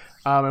planned.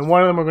 And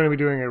one of them we're going to be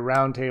doing a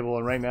roundtable.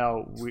 And right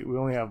now we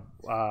only have,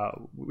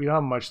 we don't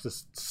have much to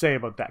say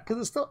about that because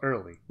it's still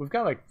early. We've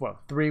got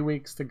 3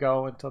 weeks to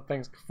go until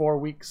Thanksgiving, 4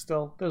 weeks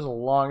still. It's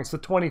the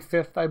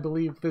 25th, I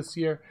believe, this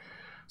year.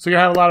 So you're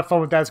going to have a lot of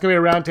fun with that. It's going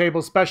to be a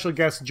roundtable, special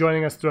guests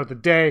joining us throughout the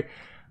day.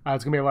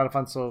 It's going to be a lot of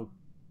fun. So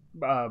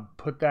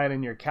put that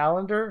in your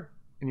calendar.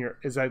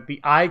 Is that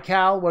the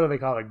iCal? What do they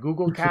call it?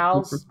 Google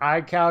Cals?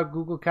 iCal,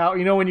 Google Cal.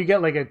 You know, when you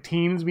get like a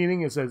Teams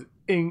meeting, it says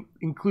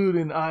include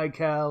in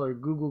iCal or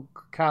Google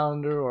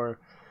Calendar or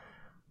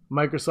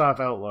Microsoft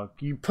Outlook.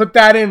 You put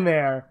that in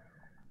there,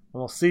 and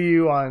we'll see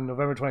you on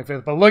November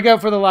 25th. But look out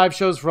for the live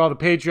shows for all the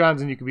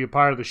Patreons, and you can be a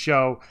part of the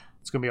show.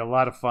 It's going to be a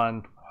lot of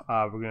fun.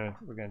 We're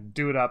gonna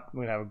do it up.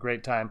 We're gonna have a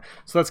great time.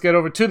 So let's get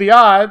over to the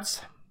odds.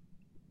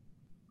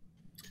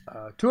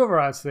 Two of our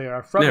odds today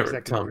are from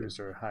executive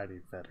producer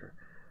Heidi Feder.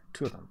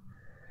 Two of them.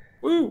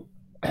 Woo!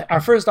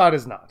 Our first odd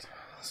is not.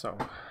 So,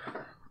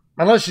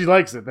 unless she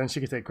likes it, then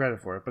she can take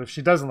credit for it. But if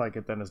she doesn't like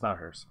it, then it's not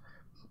hers.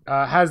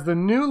 Has the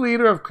new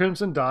leader of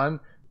Crimson Dawn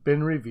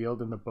been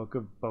revealed in the Book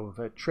of Boba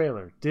Fett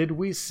trailer? Did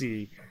we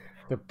see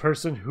the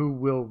person who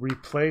will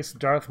replace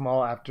Darth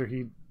Maul after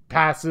he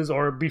passes,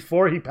 or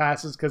before he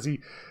passes, because he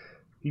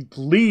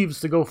leaves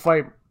to go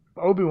fight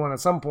Obi-Wan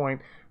at some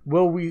point?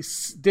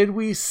 Did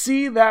we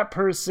see that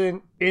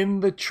person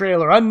in the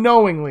trailer,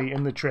 unknowingly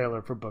in the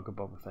trailer for Book of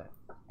Boba Fett?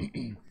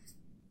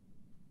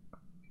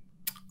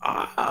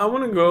 I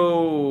want to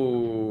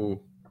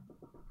go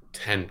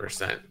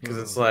 10%, because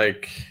it's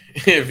like,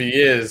 if he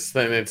is,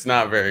 then it's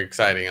not very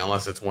exciting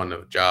unless it's one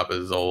of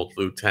Jabba's old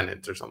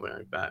lieutenants or something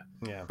like that.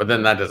 Yeah. But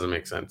then that doesn't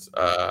make sense.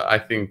 I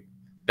think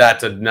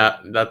that's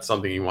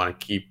something you want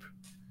to keep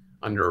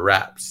under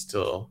wraps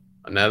till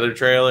another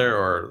trailer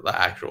or the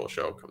actual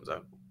show comes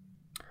out.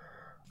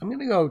 I'm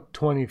gonna go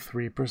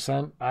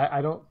 23%.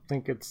 I don't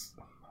think it's.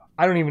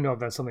 I don't even know if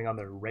that's something on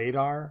their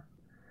radar,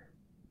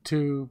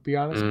 to be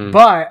honest.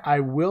 But I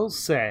will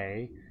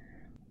say,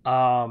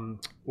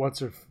 what's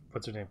her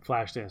name?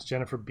 Flashdance.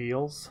 Jennifer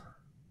Beals.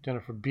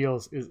 Jennifer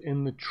Beals is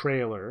in the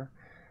trailer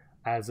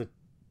as a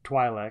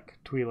Twi'lek,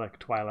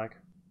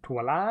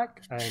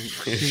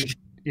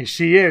 and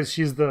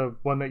she's the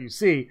one that you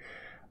see,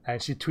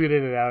 and she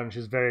tweeted it out, and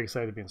she's very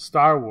excited to be in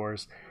Star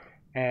Wars,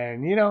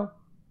 and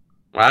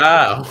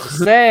wow,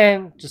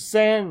 just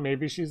saying,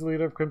 maybe she's the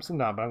leader of Crimson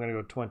Dawn, but I'm gonna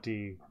go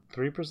 23%,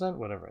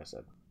 whatever I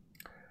said.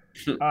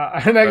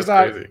 Next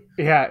time,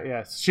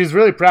 yeah, she's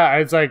really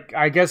proud. It's like,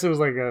 I guess it was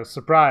like a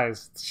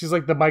surprise. She's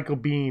like the Michael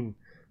Biehn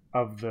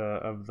of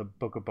the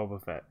Book of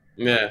Boba Fett,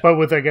 but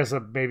with, I guess,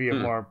 maybe a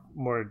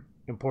more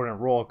important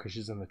role because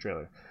she's in the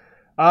trailer.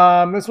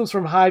 This one's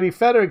from Heidi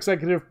Feder,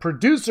 executive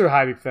producer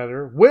Heidi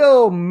Feder.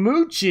 Will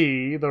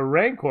Muchi, the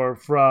Rancor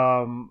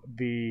from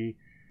the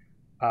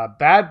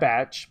Bad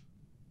Batch.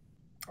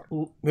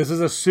 This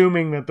is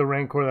assuming that the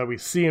Rancor that we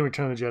see in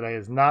Return of the Jedi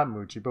is not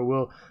Muchi, but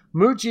will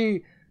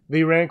Muchi,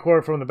 the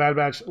Rancor from the Bad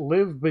Batch,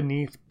 live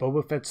beneath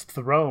Boba Fett's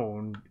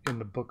throne in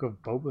the Book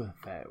of Boba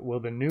Fett? Will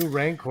the new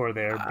Rancor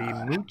there be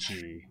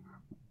Muchi?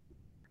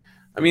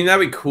 I mean,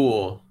 that'd be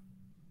cool,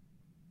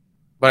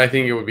 but I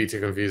think it would be too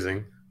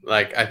confusing.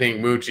 Like, I think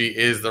Muchi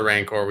is the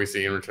Rancor we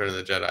see in Return of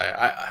the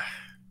Jedi.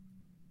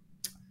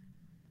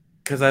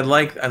 Because I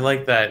like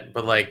that,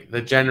 but like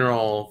the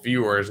general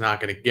viewer is not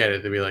going to get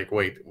it. To be like,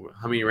 wait,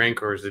 how many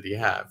Rancors did he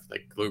have?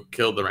 Like, Luke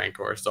killed the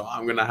Rancor, so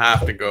I'm going to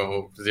have to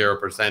go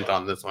 0%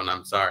 on this one.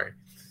 I'm sorry.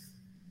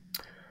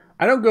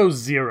 I don't go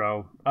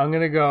 0. I'm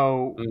going to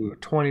go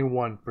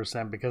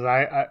 21% because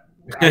I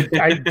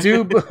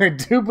do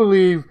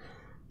believe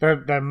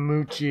that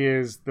Muchi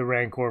is the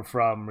Rancor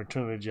from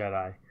Return of the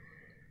Jedi.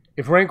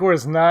 If Rancor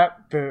is not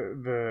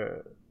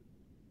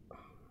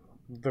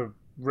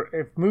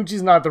if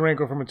Muchi's not the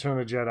Rancor from Return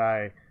of the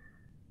Jedi,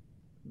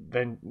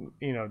 then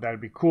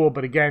that'd be cool.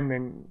 But again,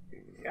 then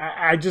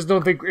I just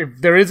don't think, if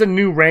there is a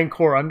new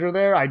Rancor under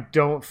there, I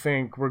don't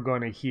think we're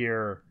going to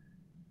hear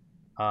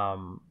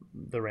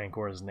the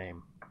Rancor's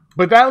name.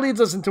 But that leads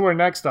us into our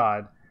next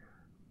odd.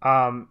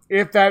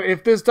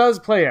 If this does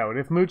play out,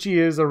 if Muchi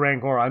is a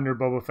Rancor under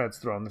Boba Fett's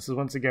throne, this is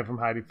once again from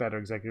Heidi Feder,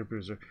 executive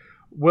producer.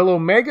 Will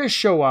Omega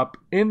show up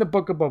in the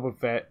Book of Boba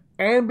Fett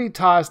and be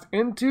tossed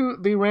into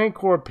the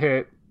Rancor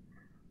pit?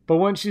 But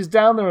when she's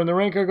down there and the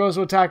Rancor goes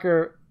to attack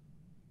her,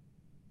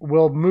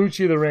 will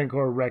Muchi the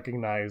Rancor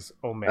recognize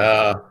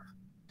Omega?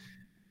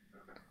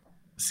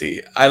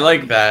 See, I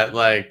like that.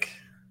 Like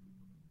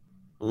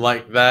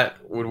that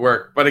would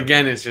work. But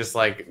again, it's just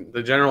like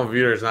the general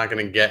viewer is not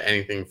going to get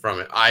anything from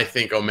it. I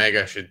think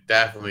Omega should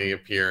definitely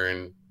appear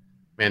in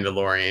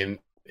Mandalorian.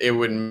 It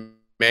would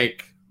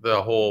make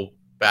the whole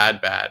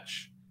Bad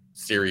Batch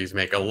series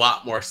make a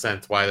lot more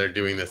sense why they're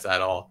doing this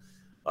at all.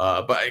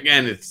 But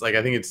again, it's like,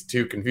 I think it's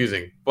too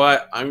confusing.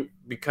 But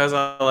because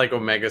I like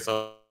Omega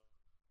so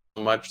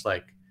much,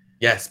 like,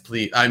 yes,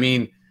 please. I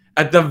mean,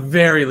 at the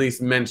very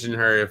least, mention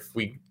her if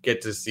we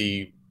get to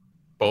see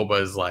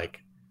Boba's like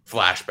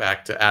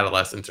flashback to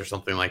adolescence or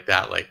something like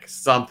that. Like,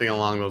 something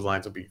along those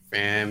lines would be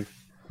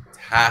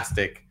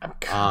fantastic.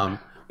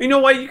 You know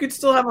what? You could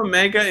still have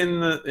Omega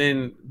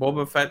in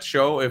Boba Fett's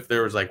show if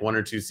there was like 1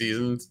 or 2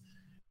 seasons,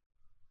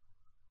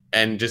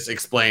 and just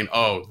explain,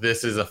 oh,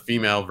 this is a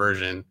female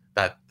version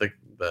that the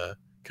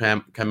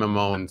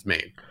Kaminoans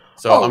made.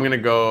 So I'm gonna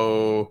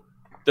go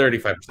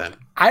 35%.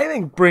 I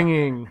think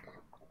bringing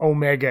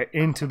Omega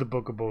into the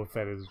Book of Boba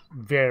Fett is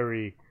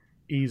very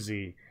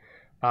easy,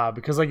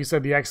 because, like you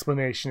said, the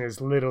explanation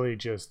is literally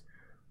just,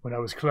 when I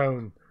was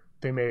cloned,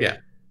 they made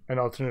an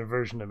alternate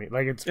version of me.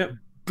 Like, it's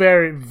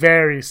very,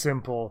 very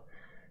simple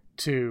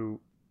to.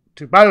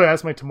 By the way,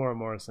 that's my Tamora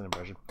Morrison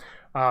impression.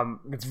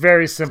 It's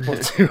very simple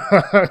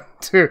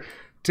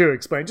to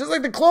explain. Just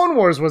like the Clone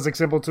Wars was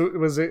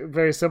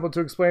very simple to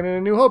explain in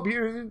A New Hope.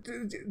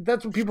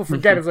 That's what people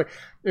forget. It's like,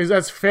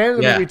 as fans,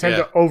 we tend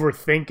to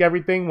overthink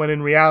everything, when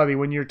in reality,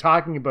 when you're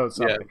talking about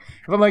something,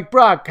 if I'm like,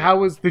 Brock,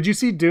 did you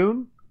see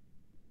Dune?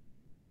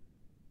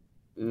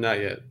 Not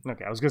yet.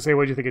 Okay, I was gonna say,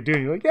 what did you think of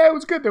Dune? You're like, yeah, it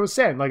was good. There was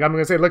sand. Like, I'm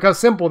gonna say, look how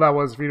simple that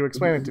was for you to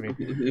explain it to me.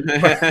 But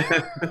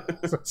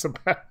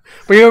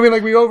you know what I mean?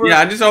 Like, we over. Yeah,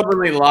 I'm just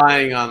openly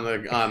lying on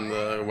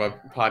the web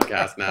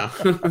podcast now.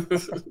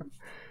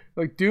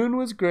 Like, Dune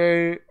was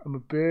great. I'm a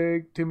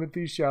big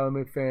Timothée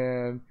Chalamet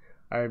fan.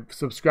 I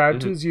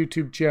subscribed to his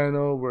YouTube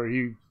channel where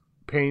he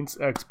paints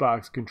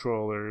Xbox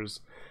controllers.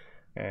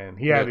 And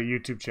he had a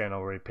YouTube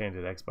channel where he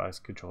painted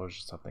Xbox controllers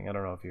or something. I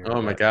don't know if you heard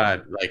Oh my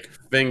god, like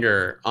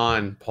finger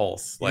on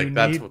pulse. Like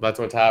that's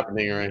what's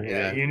happening right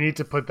here. You need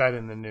to put that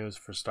in the news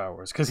for Star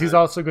Wars, because he's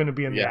also going to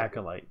be in the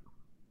Acolyte.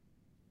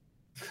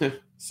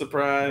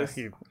 Surprise.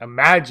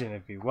 Imagine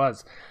if he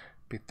was.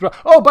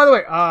 Oh, by the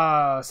way,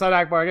 Side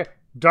Akbar again.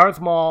 Darth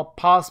Maul,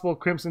 possible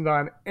Crimson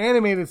Dawn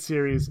animated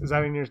series. Is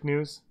that in your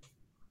news?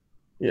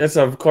 Yes,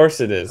 of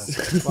course it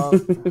is. Well,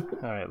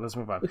 all right, let's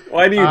move on.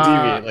 Why do you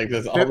deviate like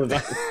this all the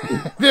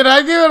time? Did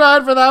I give an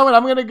odd for that one?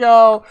 I'm going to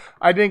go.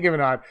 I didn't give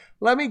an odd.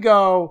 Let me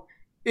go.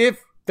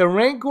 If the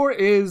Rancor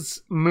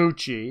is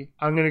Moochie,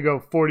 I'm going to go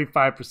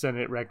 45%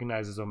 it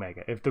recognizes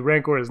Omega. If the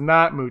Rancor is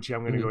not Moochie,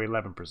 I'm going to go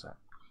 11%.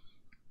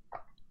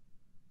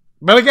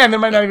 But again, there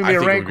might not even be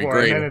a Rancor,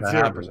 and then it's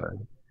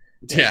 0%.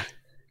 Yeah,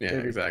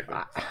 exactly.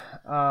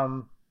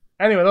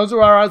 Anyway, those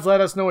are our odds. Let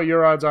us know what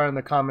your odds are in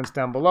the comments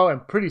down below.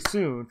 And pretty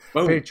soon,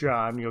 Boom.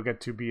 Patreon, you'll get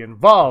to be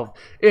involved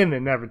in the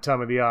Never Tell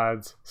Me the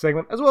Odds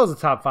segment, as well as the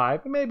top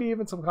 5, and maybe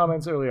even some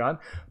comments early on.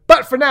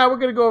 But for now, we're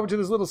going to go over to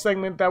this little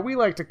segment that we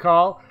like to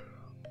call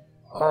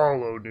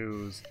Holo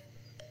News.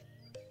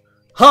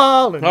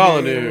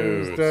 Holo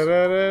News. Da,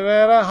 da, da,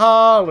 da, da,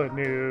 Holo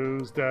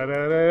News. Da,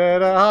 da, da,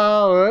 da,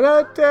 Holo,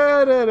 da,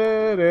 da, da,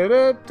 da,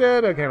 da,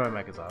 da, da. Okay, my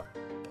mic is off.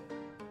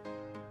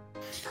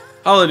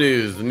 Holo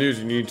News, the news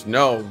you need to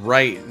know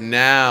right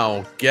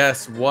now.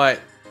 Guess what?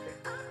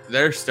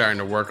 They're starting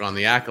to work on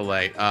the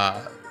Acolyte.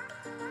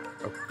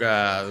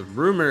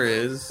 Rumor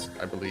is,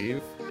 I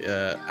believe,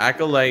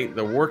 Acolyte,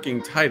 the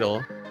working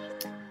title,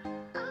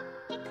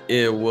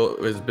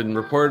 has been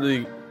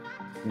reportedly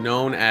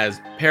known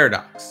as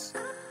Paradox.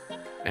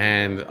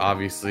 And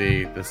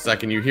obviously, the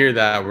second you hear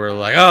that, we're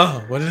like,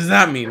 oh, what does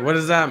that mean? What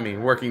does that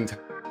mean? Working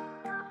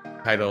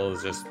title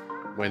is just,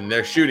 when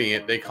they're shooting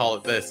it, they call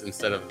it this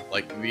instead of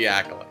like the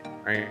Acolyte,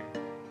 right?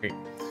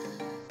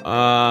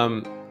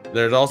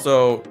 There's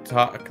also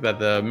talk that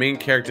the main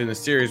character in the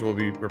series will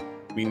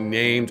be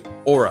named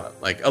Aura,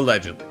 like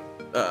allegedly.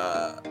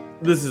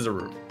 This is a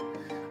rumor,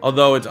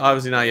 although it's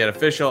obviously not yet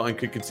official and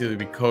could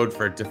conceivably be code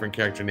for a different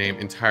character name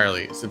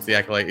entirely. Since the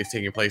Acolyte is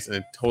taking place in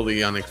a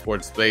totally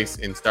unexplored space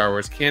in Star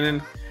Wars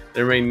canon,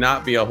 there may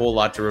not be a whole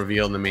lot to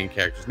reveal in the main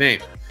character's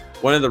name.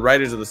 One of the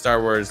writers of the Star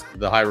Wars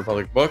The High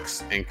Republic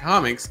books and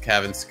comics,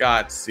 Kevin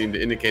Scott, seemed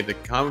to indicate the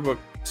Comic Book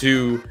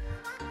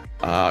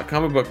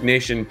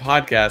Nation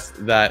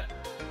podcast that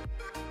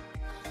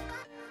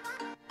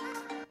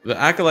the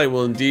Acolyte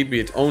will indeed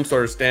be its own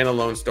sort of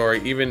standalone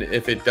story, even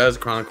if it does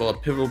chronicle a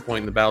pivotal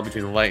point in the battle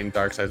between the light and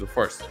dark sides of the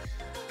Force.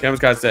 Kevin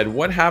Scott said,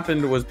 "What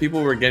happened was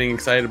people were getting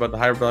excited about the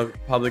High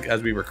Republic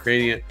as we were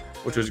creating it,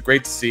 which was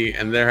great to see,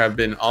 and there have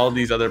been all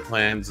these other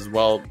plans as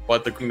well,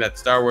 but the thing that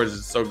Star Wars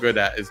is so good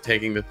at is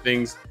taking the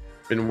things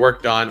been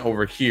worked on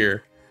over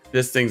here.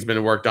 This thing's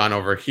been worked on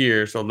over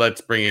here, so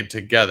let's bring it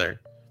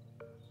together."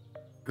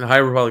 The High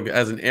Republic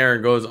as an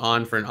era goes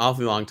on for an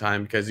awfully long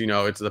time because, you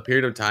know, it's the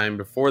period of time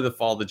before the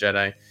fall of the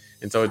Jedi,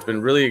 and so it's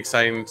been really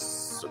exciting to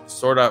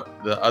sort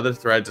out the other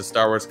threads of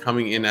Star Wars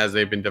coming in as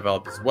they've been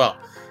developed as well,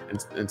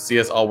 and see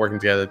us all working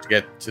together to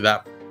get to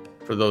that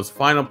for those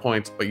final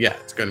points. But yeah,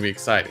 it's going to be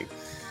exciting.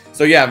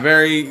 So yeah,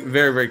 very,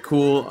 very, very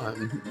cool.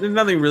 There's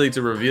nothing really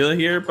to reveal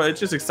here, but it's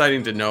just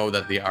exciting to know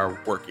that they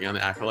are working on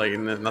the Acolyte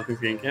and that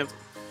nothing's getting canceled.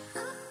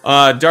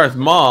 Darth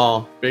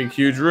Maul, big,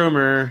 huge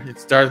rumor.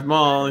 It's Darth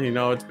Maul. You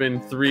know, it's been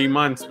 3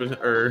 months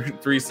or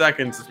 3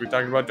 seconds since we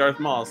talked about Darth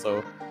Maul,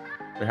 so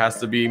there has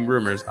to be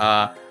rumors.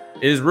 It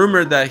is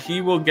rumored that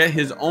he will get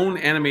his own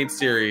animated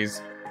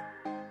series,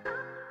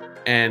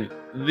 and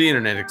the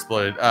internet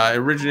exploded. It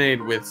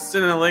originated with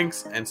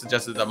Cinelinx and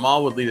suggested that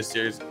Maul would lead a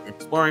series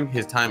exploring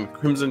his time at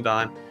Crimson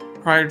Dawn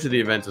prior to the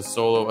events of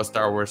Solo, a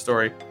Star Wars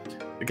story.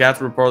 The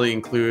cast reportedly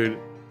include,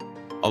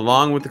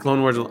 along with the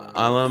Clone Wars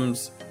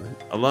alums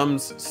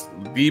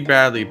Lee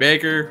Bradley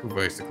Baker, who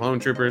voiced the Clone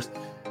Troopers,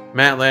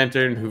 Matt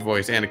Lantern, who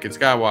voiced Anakin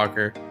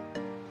Skywalker,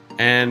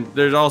 and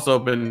there's also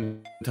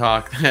been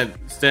talk that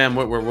Sam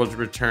Witwer will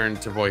return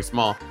to voice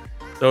Maul.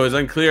 Though it's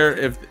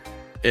unclear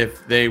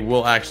if they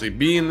will actually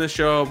be in the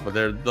show, but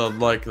they're the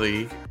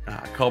likely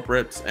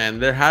culprits.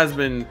 And there has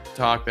been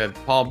talk that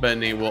Paul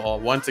Bettany will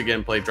once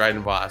again play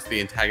Dryden Voss,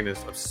 the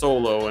antagonist of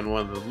Solo and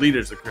one of the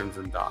leaders of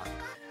Crimson Dawn.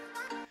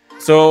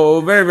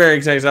 So very, very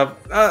exciting stuff.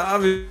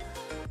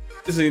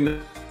 Obviously,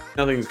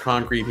 nothing's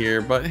concrete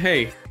here, but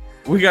hey,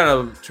 we got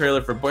a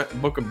trailer for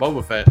Book of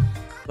Boba Fett.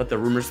 Let the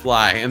rumors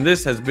fly. And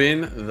this has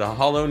been the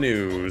Holo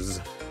News.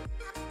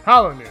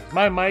 Holo News.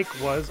 My mic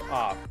was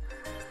off.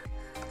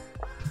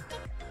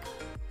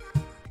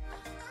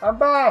 I'm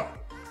back.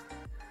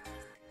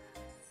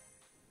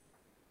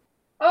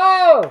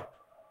 Oh!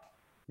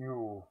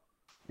 You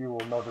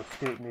will not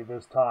escape me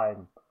this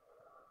time.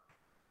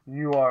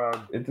 You are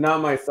a... It's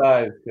not my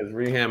size, because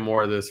Reham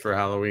wore this for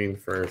Halloween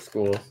for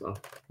school, so...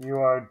 You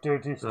are a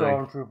dirty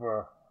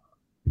stormtrooper.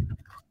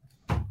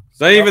 It's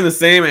not even the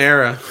same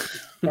era.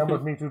 Come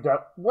with me to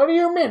death. What do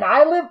you mean?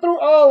 I lived through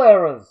all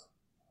eras.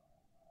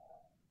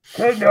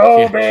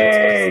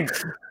 Kenobi!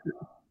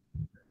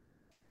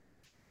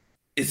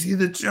 Is he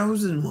the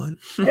chosen one?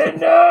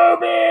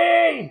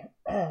 Kenobi!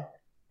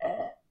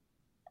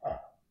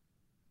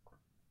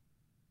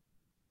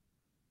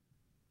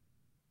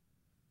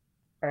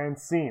 And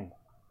scene.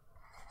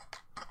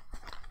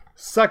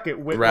 Suck it,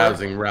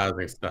 Whitmer.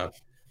 Rousing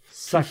stuff.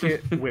 Suck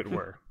it,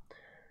 Witwer.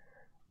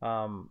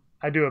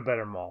 I do a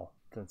better Maul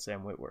than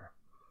Sam Witwer.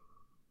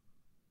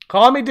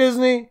 Call me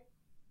Disney.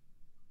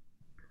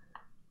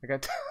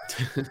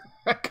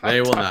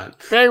 They will not.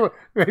 They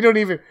don't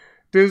even.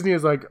 Disney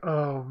is like,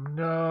 oh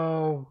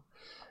no.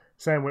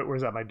 Sam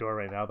Witwer's at my door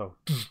right now, though.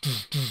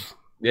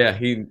 Yeah,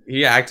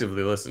 he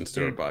actively listens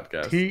to our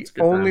podcast. He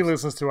only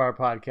listens to our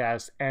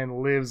podcast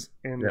and lives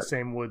in the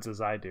same woods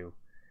as I do.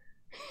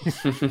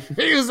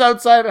 He was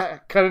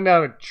outside cutting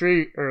down a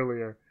tree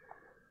earlier.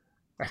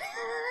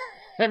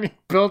 And he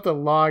built a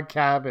log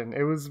cabin.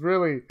 It was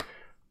really,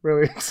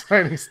 really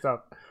exciting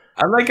stuff.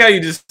 I like how you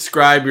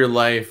describe your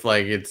life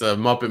like it's a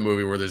Muppet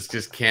movie where there's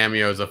just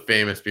cameos of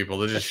famous people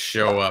that just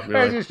show up.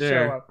 They just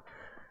show up.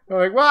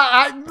 They're like,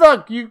 well,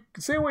 look, you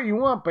say what you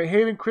want, but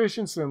Hayden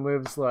Christensen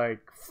lives like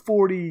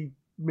 40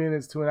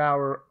 minutes to an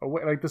hour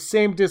away, like the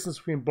same distance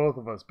between both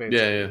of us,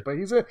 basically. Yeah. But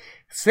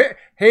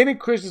Hayden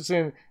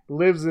Christensen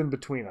lives in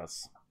between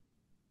us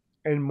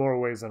in more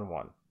ways than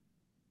one.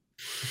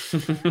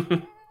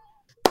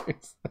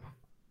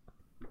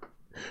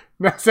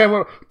 Now,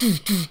 Sam,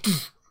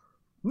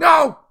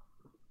 no!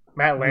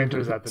 Matt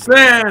Lanter's at the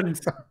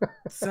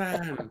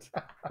Sand.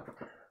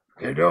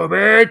 You know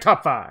me,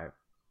 top 5.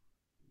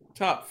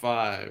 Top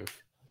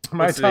 5.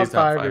 My top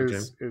five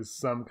is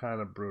some kind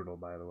of brutal,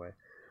 by the way.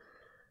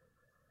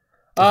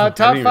 Top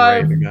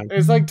 5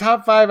 is like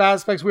top 5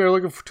 aspects we were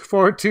looking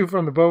forward to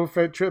from the Boba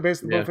Fett trailer,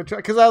 based on the Boba Fett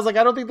trailer. Because I was like,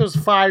 I don't think there's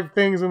 5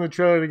 things in the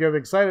trailer to get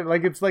excited.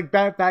 Like it's like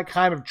that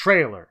kind of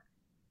trailer.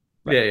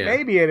 Like,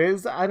 maybe it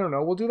is. I don't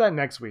know. We'll do that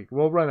next week.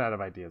 We'll run out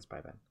of ideas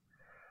by then.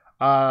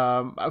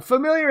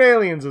 Familiar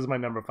Aliens is my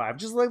number 5.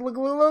 Just like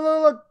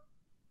look.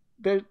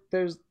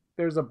 There's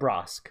a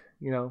Brosk.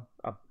 You know,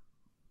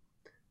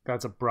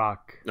 that's a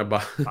Brock.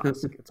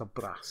 Brosk. It's a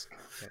Brosk.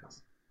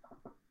 Yes.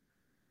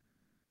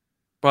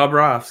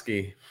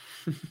 Bobrovsky.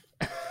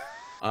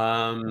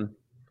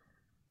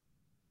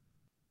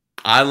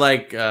 I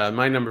like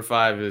my number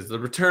 5 is the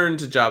Return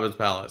to Jabba's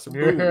Palace.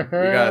 Boom. We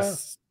got a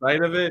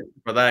sight of it,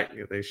 but that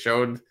they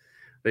showed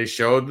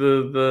the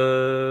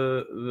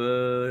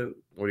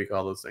what do you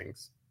call those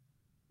things?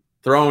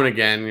 Throne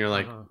again. And you're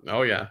like,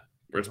 oh yeah,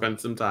 we're spending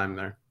some time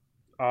there.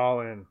 All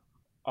in,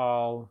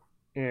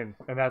 and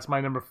that's my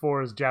number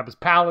 4 is Jabba's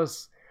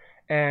Palace,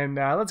 and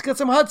let's get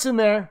some huts in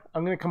there.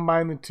 I'm gonna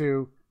combine the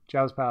two.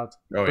 Jabba's Palace.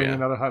 Bring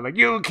another hut. Like,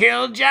 you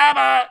killed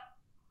Jabba.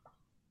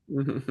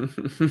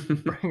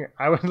 Bring it.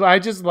 I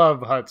just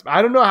love huts.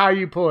 I don't know how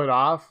you pull it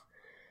off,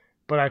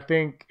 but I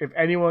think if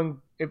anyone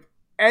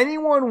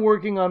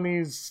working on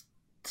these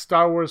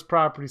Star Wars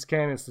properties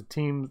can, it's the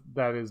team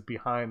that is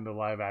behind the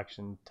live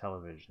action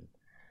television,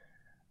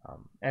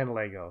 and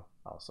Lego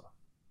also.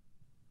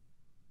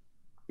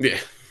 Yeah.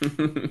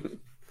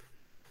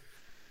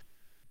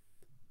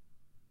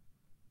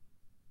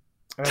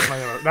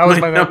 That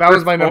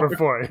was my number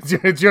 4.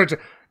 It's your turn.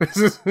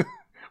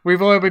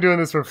 We've only been doing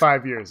this for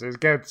 5 years. It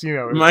gets,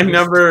 my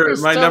number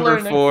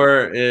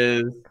 4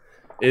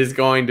 is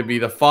going to be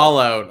the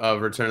fallout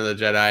of Return of the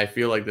Jedi. I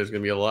feel like there's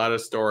going to be a lot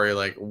of story,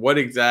 like what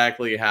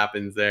exactly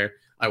happens there.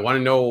 I want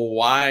to know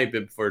why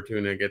Bib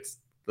Fortuna gets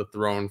the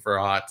throne for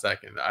a hot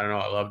second. I don't know.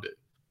 I loved it.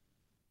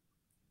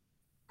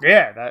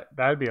 Yeah,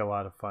 that'd be a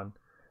lot of fun.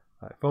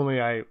 If only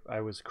I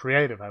was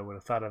creative, I would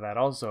have thought of that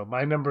also.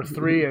 My number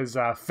 3 is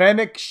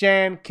Fennec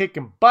Shan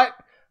kicking butt.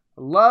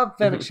 I love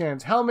Fennec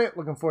Shan's helmet.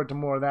 Looking forward to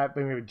more of that.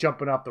 They're going to be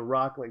jumping off the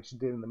rock like she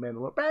did in The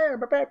Mandalorian.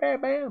 Bam, bam,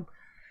 bam, bam.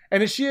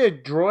 And is she a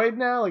droid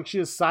now? Like she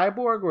a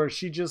cyborg, or is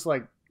she just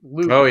like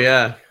Luke? Oh,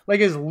 yeah.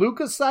 Like is Luke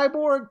a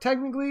cyborg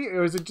technically?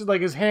 Or is it just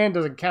like his hand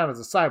doesn't count as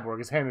a cyborg?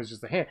 His hand is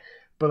just a hand.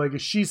 But like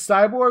is she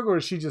cyborg, or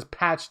is she just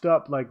patched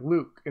up like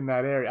Luke in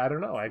that area? I don't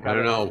know. I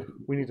don't know.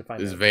 We need to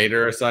find out. Is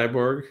Vader a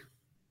cyborg?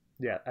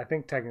 Yeah, I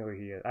think technically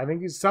he is. I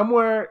think he's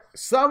somewhere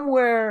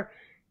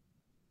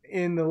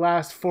in the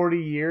last 40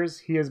 years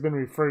he has been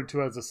referred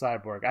to as a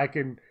cyborg. I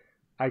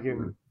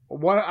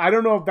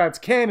don't know if that's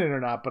canon or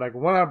not, but I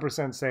can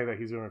 100% say that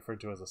he's been referred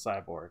to as a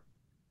cyborg.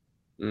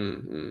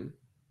 Mm-hmm.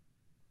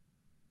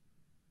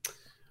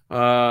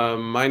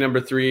 My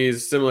number 3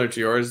 is similar to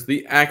yours.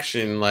 The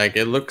action, like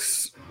it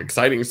looks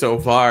exciting so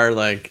far,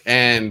 like,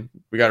 and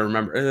we got to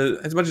remember,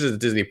 as much as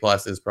Disney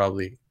Plus is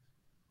probably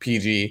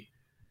PG,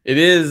 it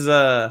is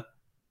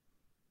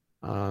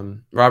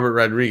Robert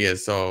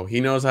Rodriguez, so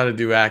he knows how to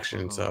do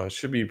action, so it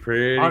should be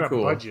pretty cool. On a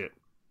budget.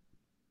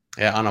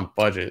 Yeah, on a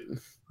budget.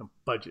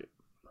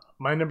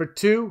 My number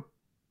 2,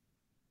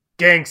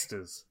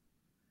 Gangsters.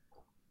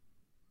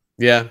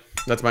 Yeah,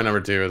 that's my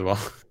number 2 as well.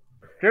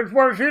 Just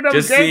want to see them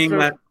Just gangsters. seeing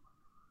that.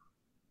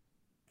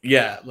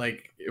 Yeah,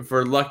 like if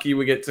we're lucky,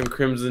 we get some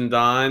Crimson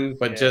Dawn,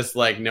 but just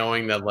like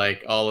knowing that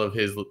like all of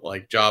his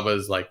like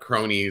Jabba's like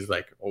cronies,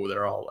 like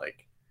they're all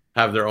like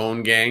have their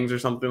own gangs or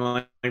something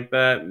like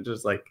that, and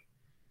just like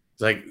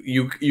it's like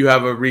you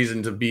have a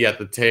reason to be at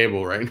the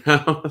table right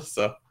now.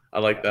 So I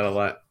like that a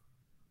lot.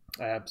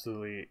 I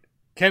absolutely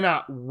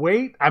cannot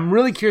wait. I'm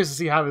really curious to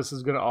see how this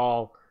is going to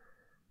all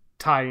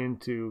tie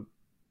into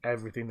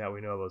everything that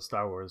we know about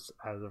Star Wars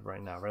as of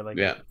right now, right? Like,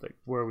 like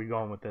where are we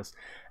going with this?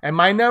 And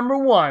my number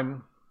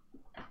 1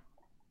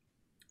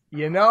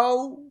 You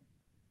know,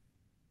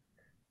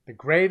 the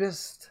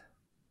greatest,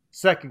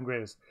 second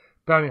greatest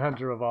bounty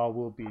hunter of all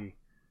will be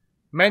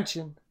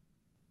mentioned.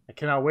 I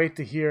cannot wait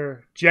to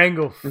hear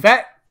Jango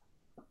Fett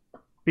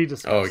be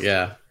discussed. Oh,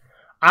 yeah.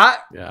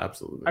 Yeah,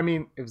 absolutely. I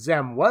mean, if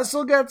Zam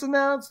Wessel gets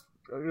announced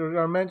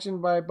or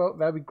mentioned by both,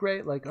 that'd be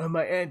great. Like, oh,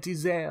 my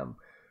anti-Zam.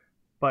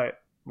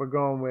 But we're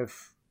going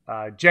with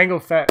Jango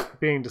Fett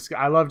being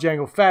discussed. I love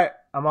Jango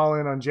Fett. I'm all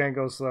in on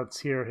Jango, so let's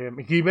hear him.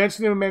 He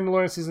mentioned him in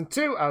Mandalorian Season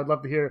 2. I would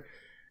love to hear.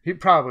 He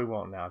probably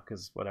won't now,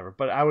 because whatever.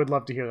 But I would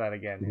love to hear that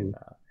again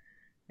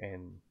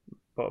in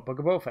Book of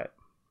Boba Fett.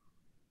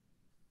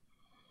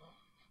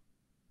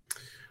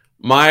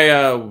 My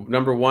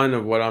number one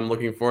of what I'm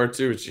looking forward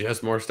to is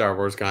just more Star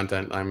Wars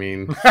content. I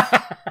mean,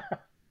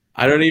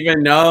 I don't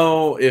even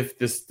know if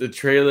the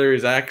trailer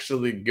is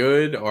actually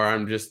good or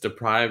I'm just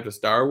deprived of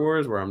Star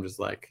Wars, where I'm just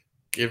like,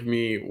 give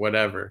me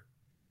whatever.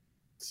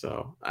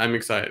 So I'm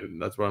excited.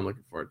 That's what I'm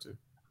looking forward to.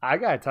 I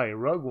gotta tell you,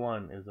 Rogue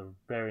One is a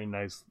very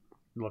nice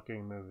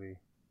looking movie.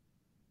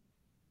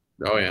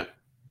 Oh yeah,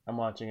 I'm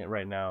watching it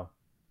right now.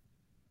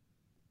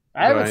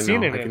 I haven't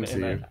seen it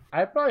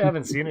I probably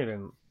haven't seen it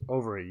in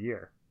over a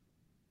year.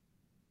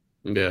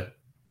 Yeah.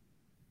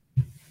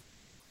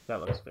 That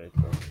looks fake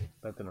though.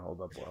 That didn't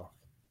hold up well.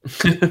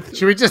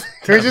 Can we just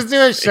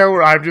do a show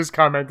where I'm just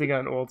commenting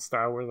on old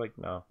Star Wars? Like,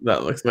 no.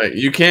 That looks like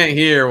you can't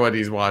hear what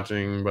he's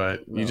watching,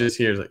 but you just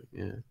hear like,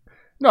 yeah.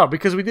 No,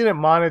 because we didn't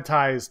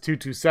monetize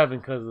 227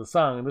 because of the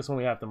song, and this one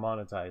we have to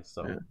monetize.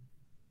 So, yeah.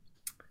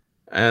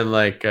 And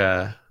like,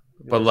 but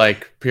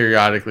like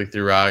periodically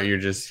throughout, you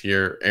just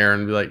hear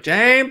Aaron be like,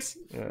 "James,"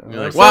 and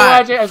you're like,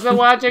 "What? I'm still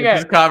watching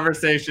it."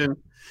 Conversation.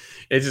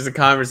 It's just a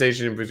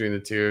conversation between the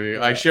two of you.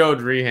 Yeah. I showed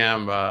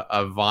Reham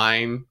a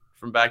Vine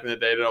from back in the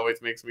day that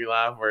always makes me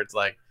laugh, where it's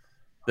like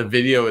the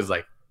video is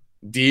like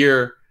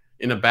deer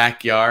in a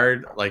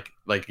backyard, like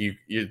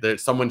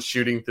there's someone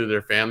shooting through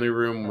their family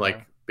room,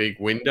 like big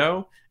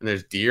window, and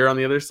there's deer on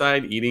the other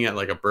side eating at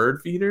like a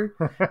bird feeder,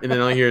 and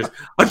then all you hear is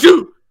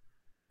achoo,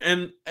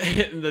 and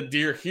the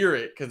deer hear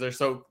it because they're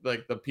so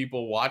like the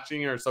people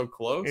watching are so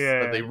close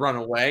that they run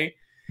away,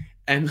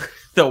 and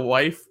the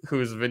wife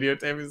who's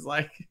videotaping is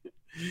like.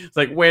 It's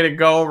like, way to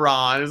go,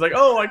 Ron. It's like,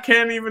 oh, I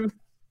can't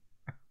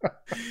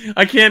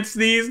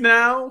sneeze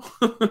now.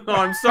 Oh,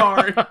 I'm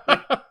sorry.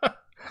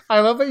 I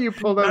love that you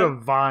pulled out a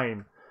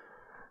Vine.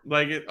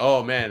 Like it.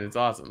 Oh man, it's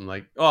awesome.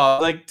 Like, oh,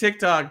 like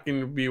TikTok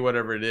can be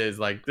whatever it is.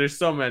 Like, there's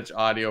so much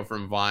audio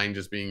from Vine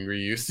just being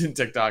reused in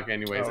TikTok,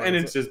 anyways, and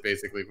it's just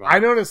basically Vine. I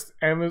noticed,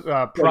 and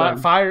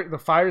the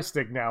Fire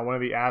Stick now. One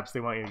of the apps they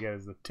want you to get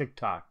is the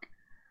TikTok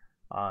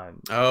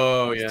on.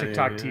 Oh yeah,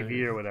 TikTok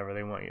TV or whatever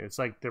they want you. It's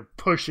like they're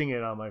pushing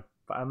it on my.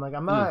 I'm like,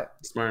 I'm not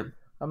smart.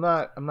 I'm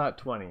not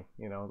 20.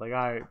 You know, like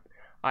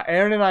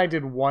Aaron and I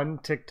did one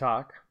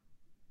TikTok,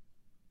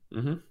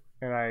 and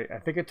I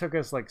think it took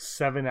us like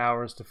 7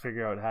 hours to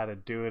figure out how to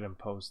do it and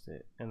post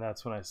it. And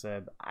that's when I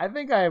said, I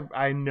think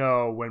I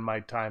know when my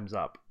time's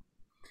up,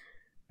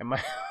 and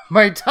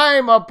my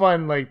time up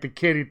on like the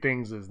kiddie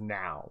things is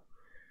now.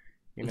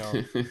 You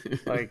know,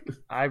 like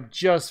I've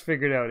just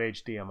figured out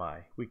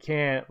HDMI. We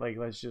can't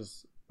let's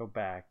just go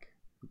back.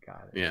 We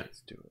got it. Yeah,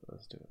 let's do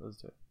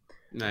it.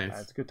 Nice.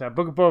 It's a good time.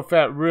 Book of Boba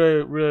Fett,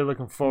 really, really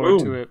looking forward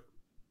to it.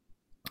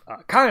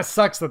 Kind of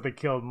sucks that they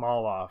killed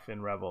Maul off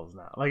in Rebels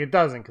now. Like, it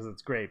doesn't because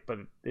it's great, but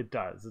it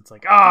does. It's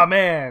like, oh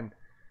man,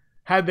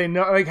 had they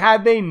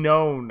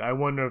known, I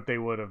wonder if they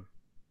would have,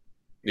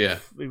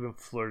 even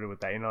flirted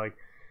with that. You know, like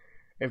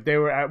if they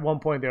were at one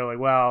point, they were like,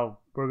 well,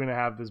 we're gonna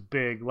have this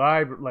big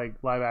live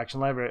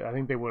action library. I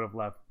think they would have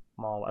left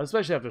Maul,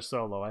 especially after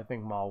Solo. I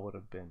think Maul would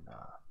have been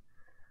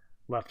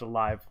left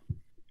alive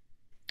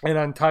and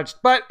untouched,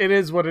 but it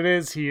is what it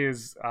is. He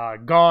is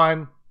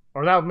gone,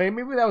 or that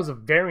maybe that was a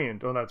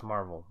variant. Oh, that's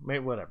Marvel.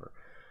 Maybe whatever.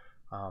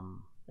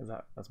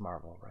 That's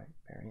Marvel, right?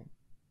 Variant.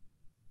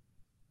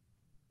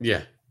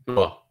 Yeah.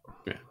 Well,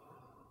 yeah.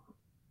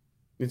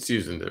 It's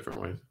used in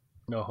different ways.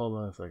 No, hold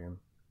on a second.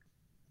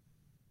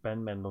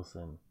 Ben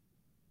Mendelsohn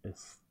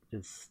is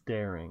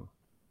staring.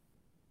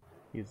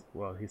 He's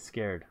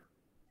scared.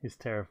 He's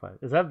terrified.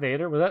 Is that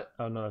Vader? Was that?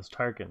 Oh no, that's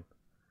Tarkin.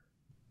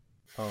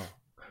 Oh.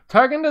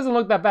 Tarkin doesn't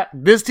look that bad.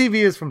 This TV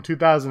is from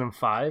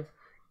 2005,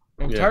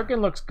 and Tarkin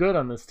looks good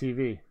on this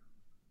TV.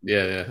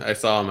 Yeah. I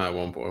saw him at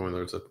one point when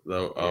there was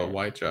a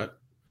white shot.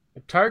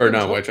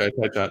 White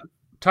shot.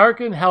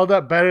 Tarkin held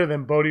up better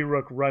than Bodhi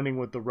Rook running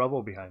with the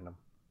rubble behind him.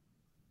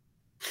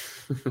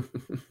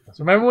 So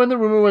remember when the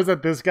rumor was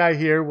that this guy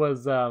here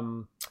was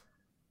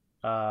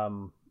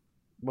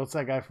what's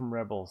that guy from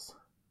Rebels?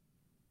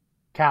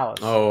 Callus.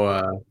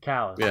 Oh,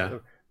 Callus. Yeah,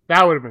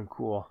 that would have been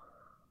cool.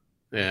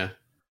 Yeah.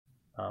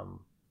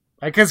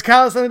 Because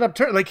Callus ended up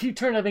he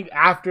turned. I think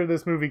after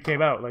this movie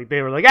came out, like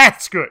they were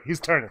like, screw it, he's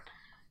turning,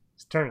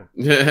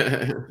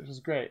 which is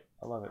great.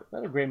 I love it.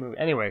 That's a great movie.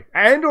 Anyway,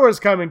 Andor's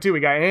coming too. We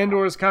got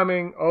Andor's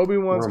coming.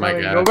 Obi-Wan's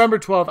coming. God. November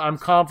 12th. I'm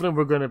confident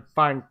we're going to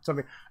find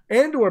something.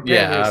 Andor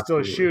apparently is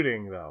still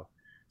shooting though.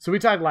 So we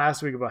talked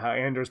last week about how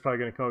Andor's probably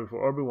going to come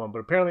before Obi-Wan, but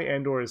apparently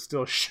Andor is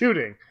still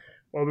shooting.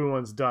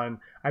 Obi-Wan's done.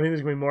 I think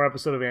there's going to be more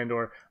episode of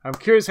Andor. I'm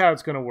curious how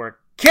it's going to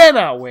work.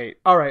 Cannot wait.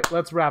 All right,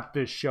 let's wrap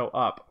this show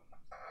up.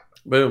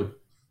 Boom.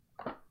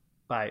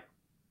 Bye.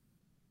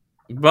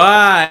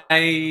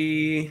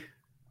 Bye.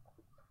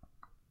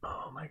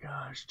 Oh my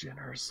gosh, Jyn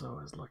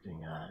Erso is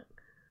looking at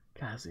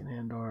Cassian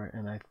Andor,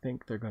 and I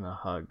think they're going to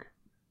hug.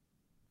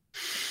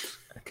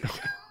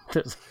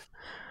 There's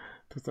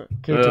a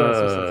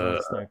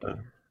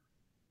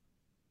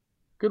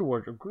good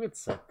wardrobe, good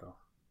set though.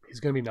 He's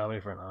gonna be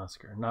nominated for an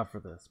Oscar, not for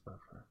this, but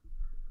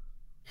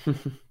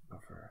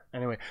for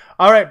anyway.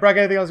 All right, Brock.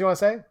 Anything else you want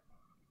to say?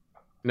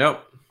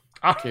 Nope.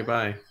 Okay,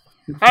 bye.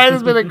 All right, this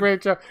has been a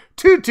great show.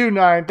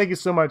 229. Thank you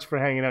so much for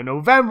hanging out.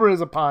 November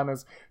is upon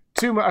us.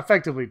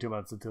 Effectively 2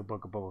 months until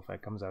Book of Boba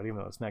Fett comes out, even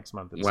though it's next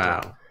month.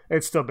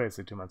 It's still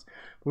basically 2 months.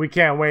 But we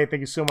can't wait. Thank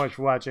you so much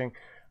for watching.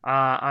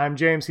 I'm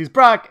James. He's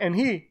Brock, and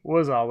he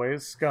was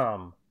always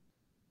scum.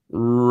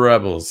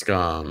 Rebel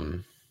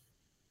scum.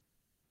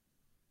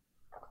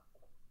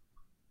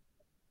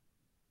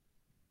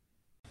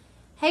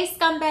 Hey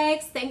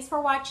scumbags, thanks for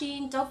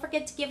watching. Don't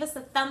forget to give us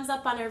a thumbs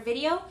up on our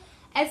video.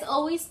 As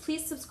always,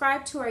 please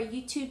subscribe to our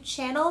YouTube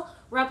channel,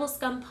 Rebel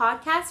Scum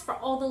Podcast, for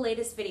all the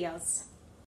latest videos.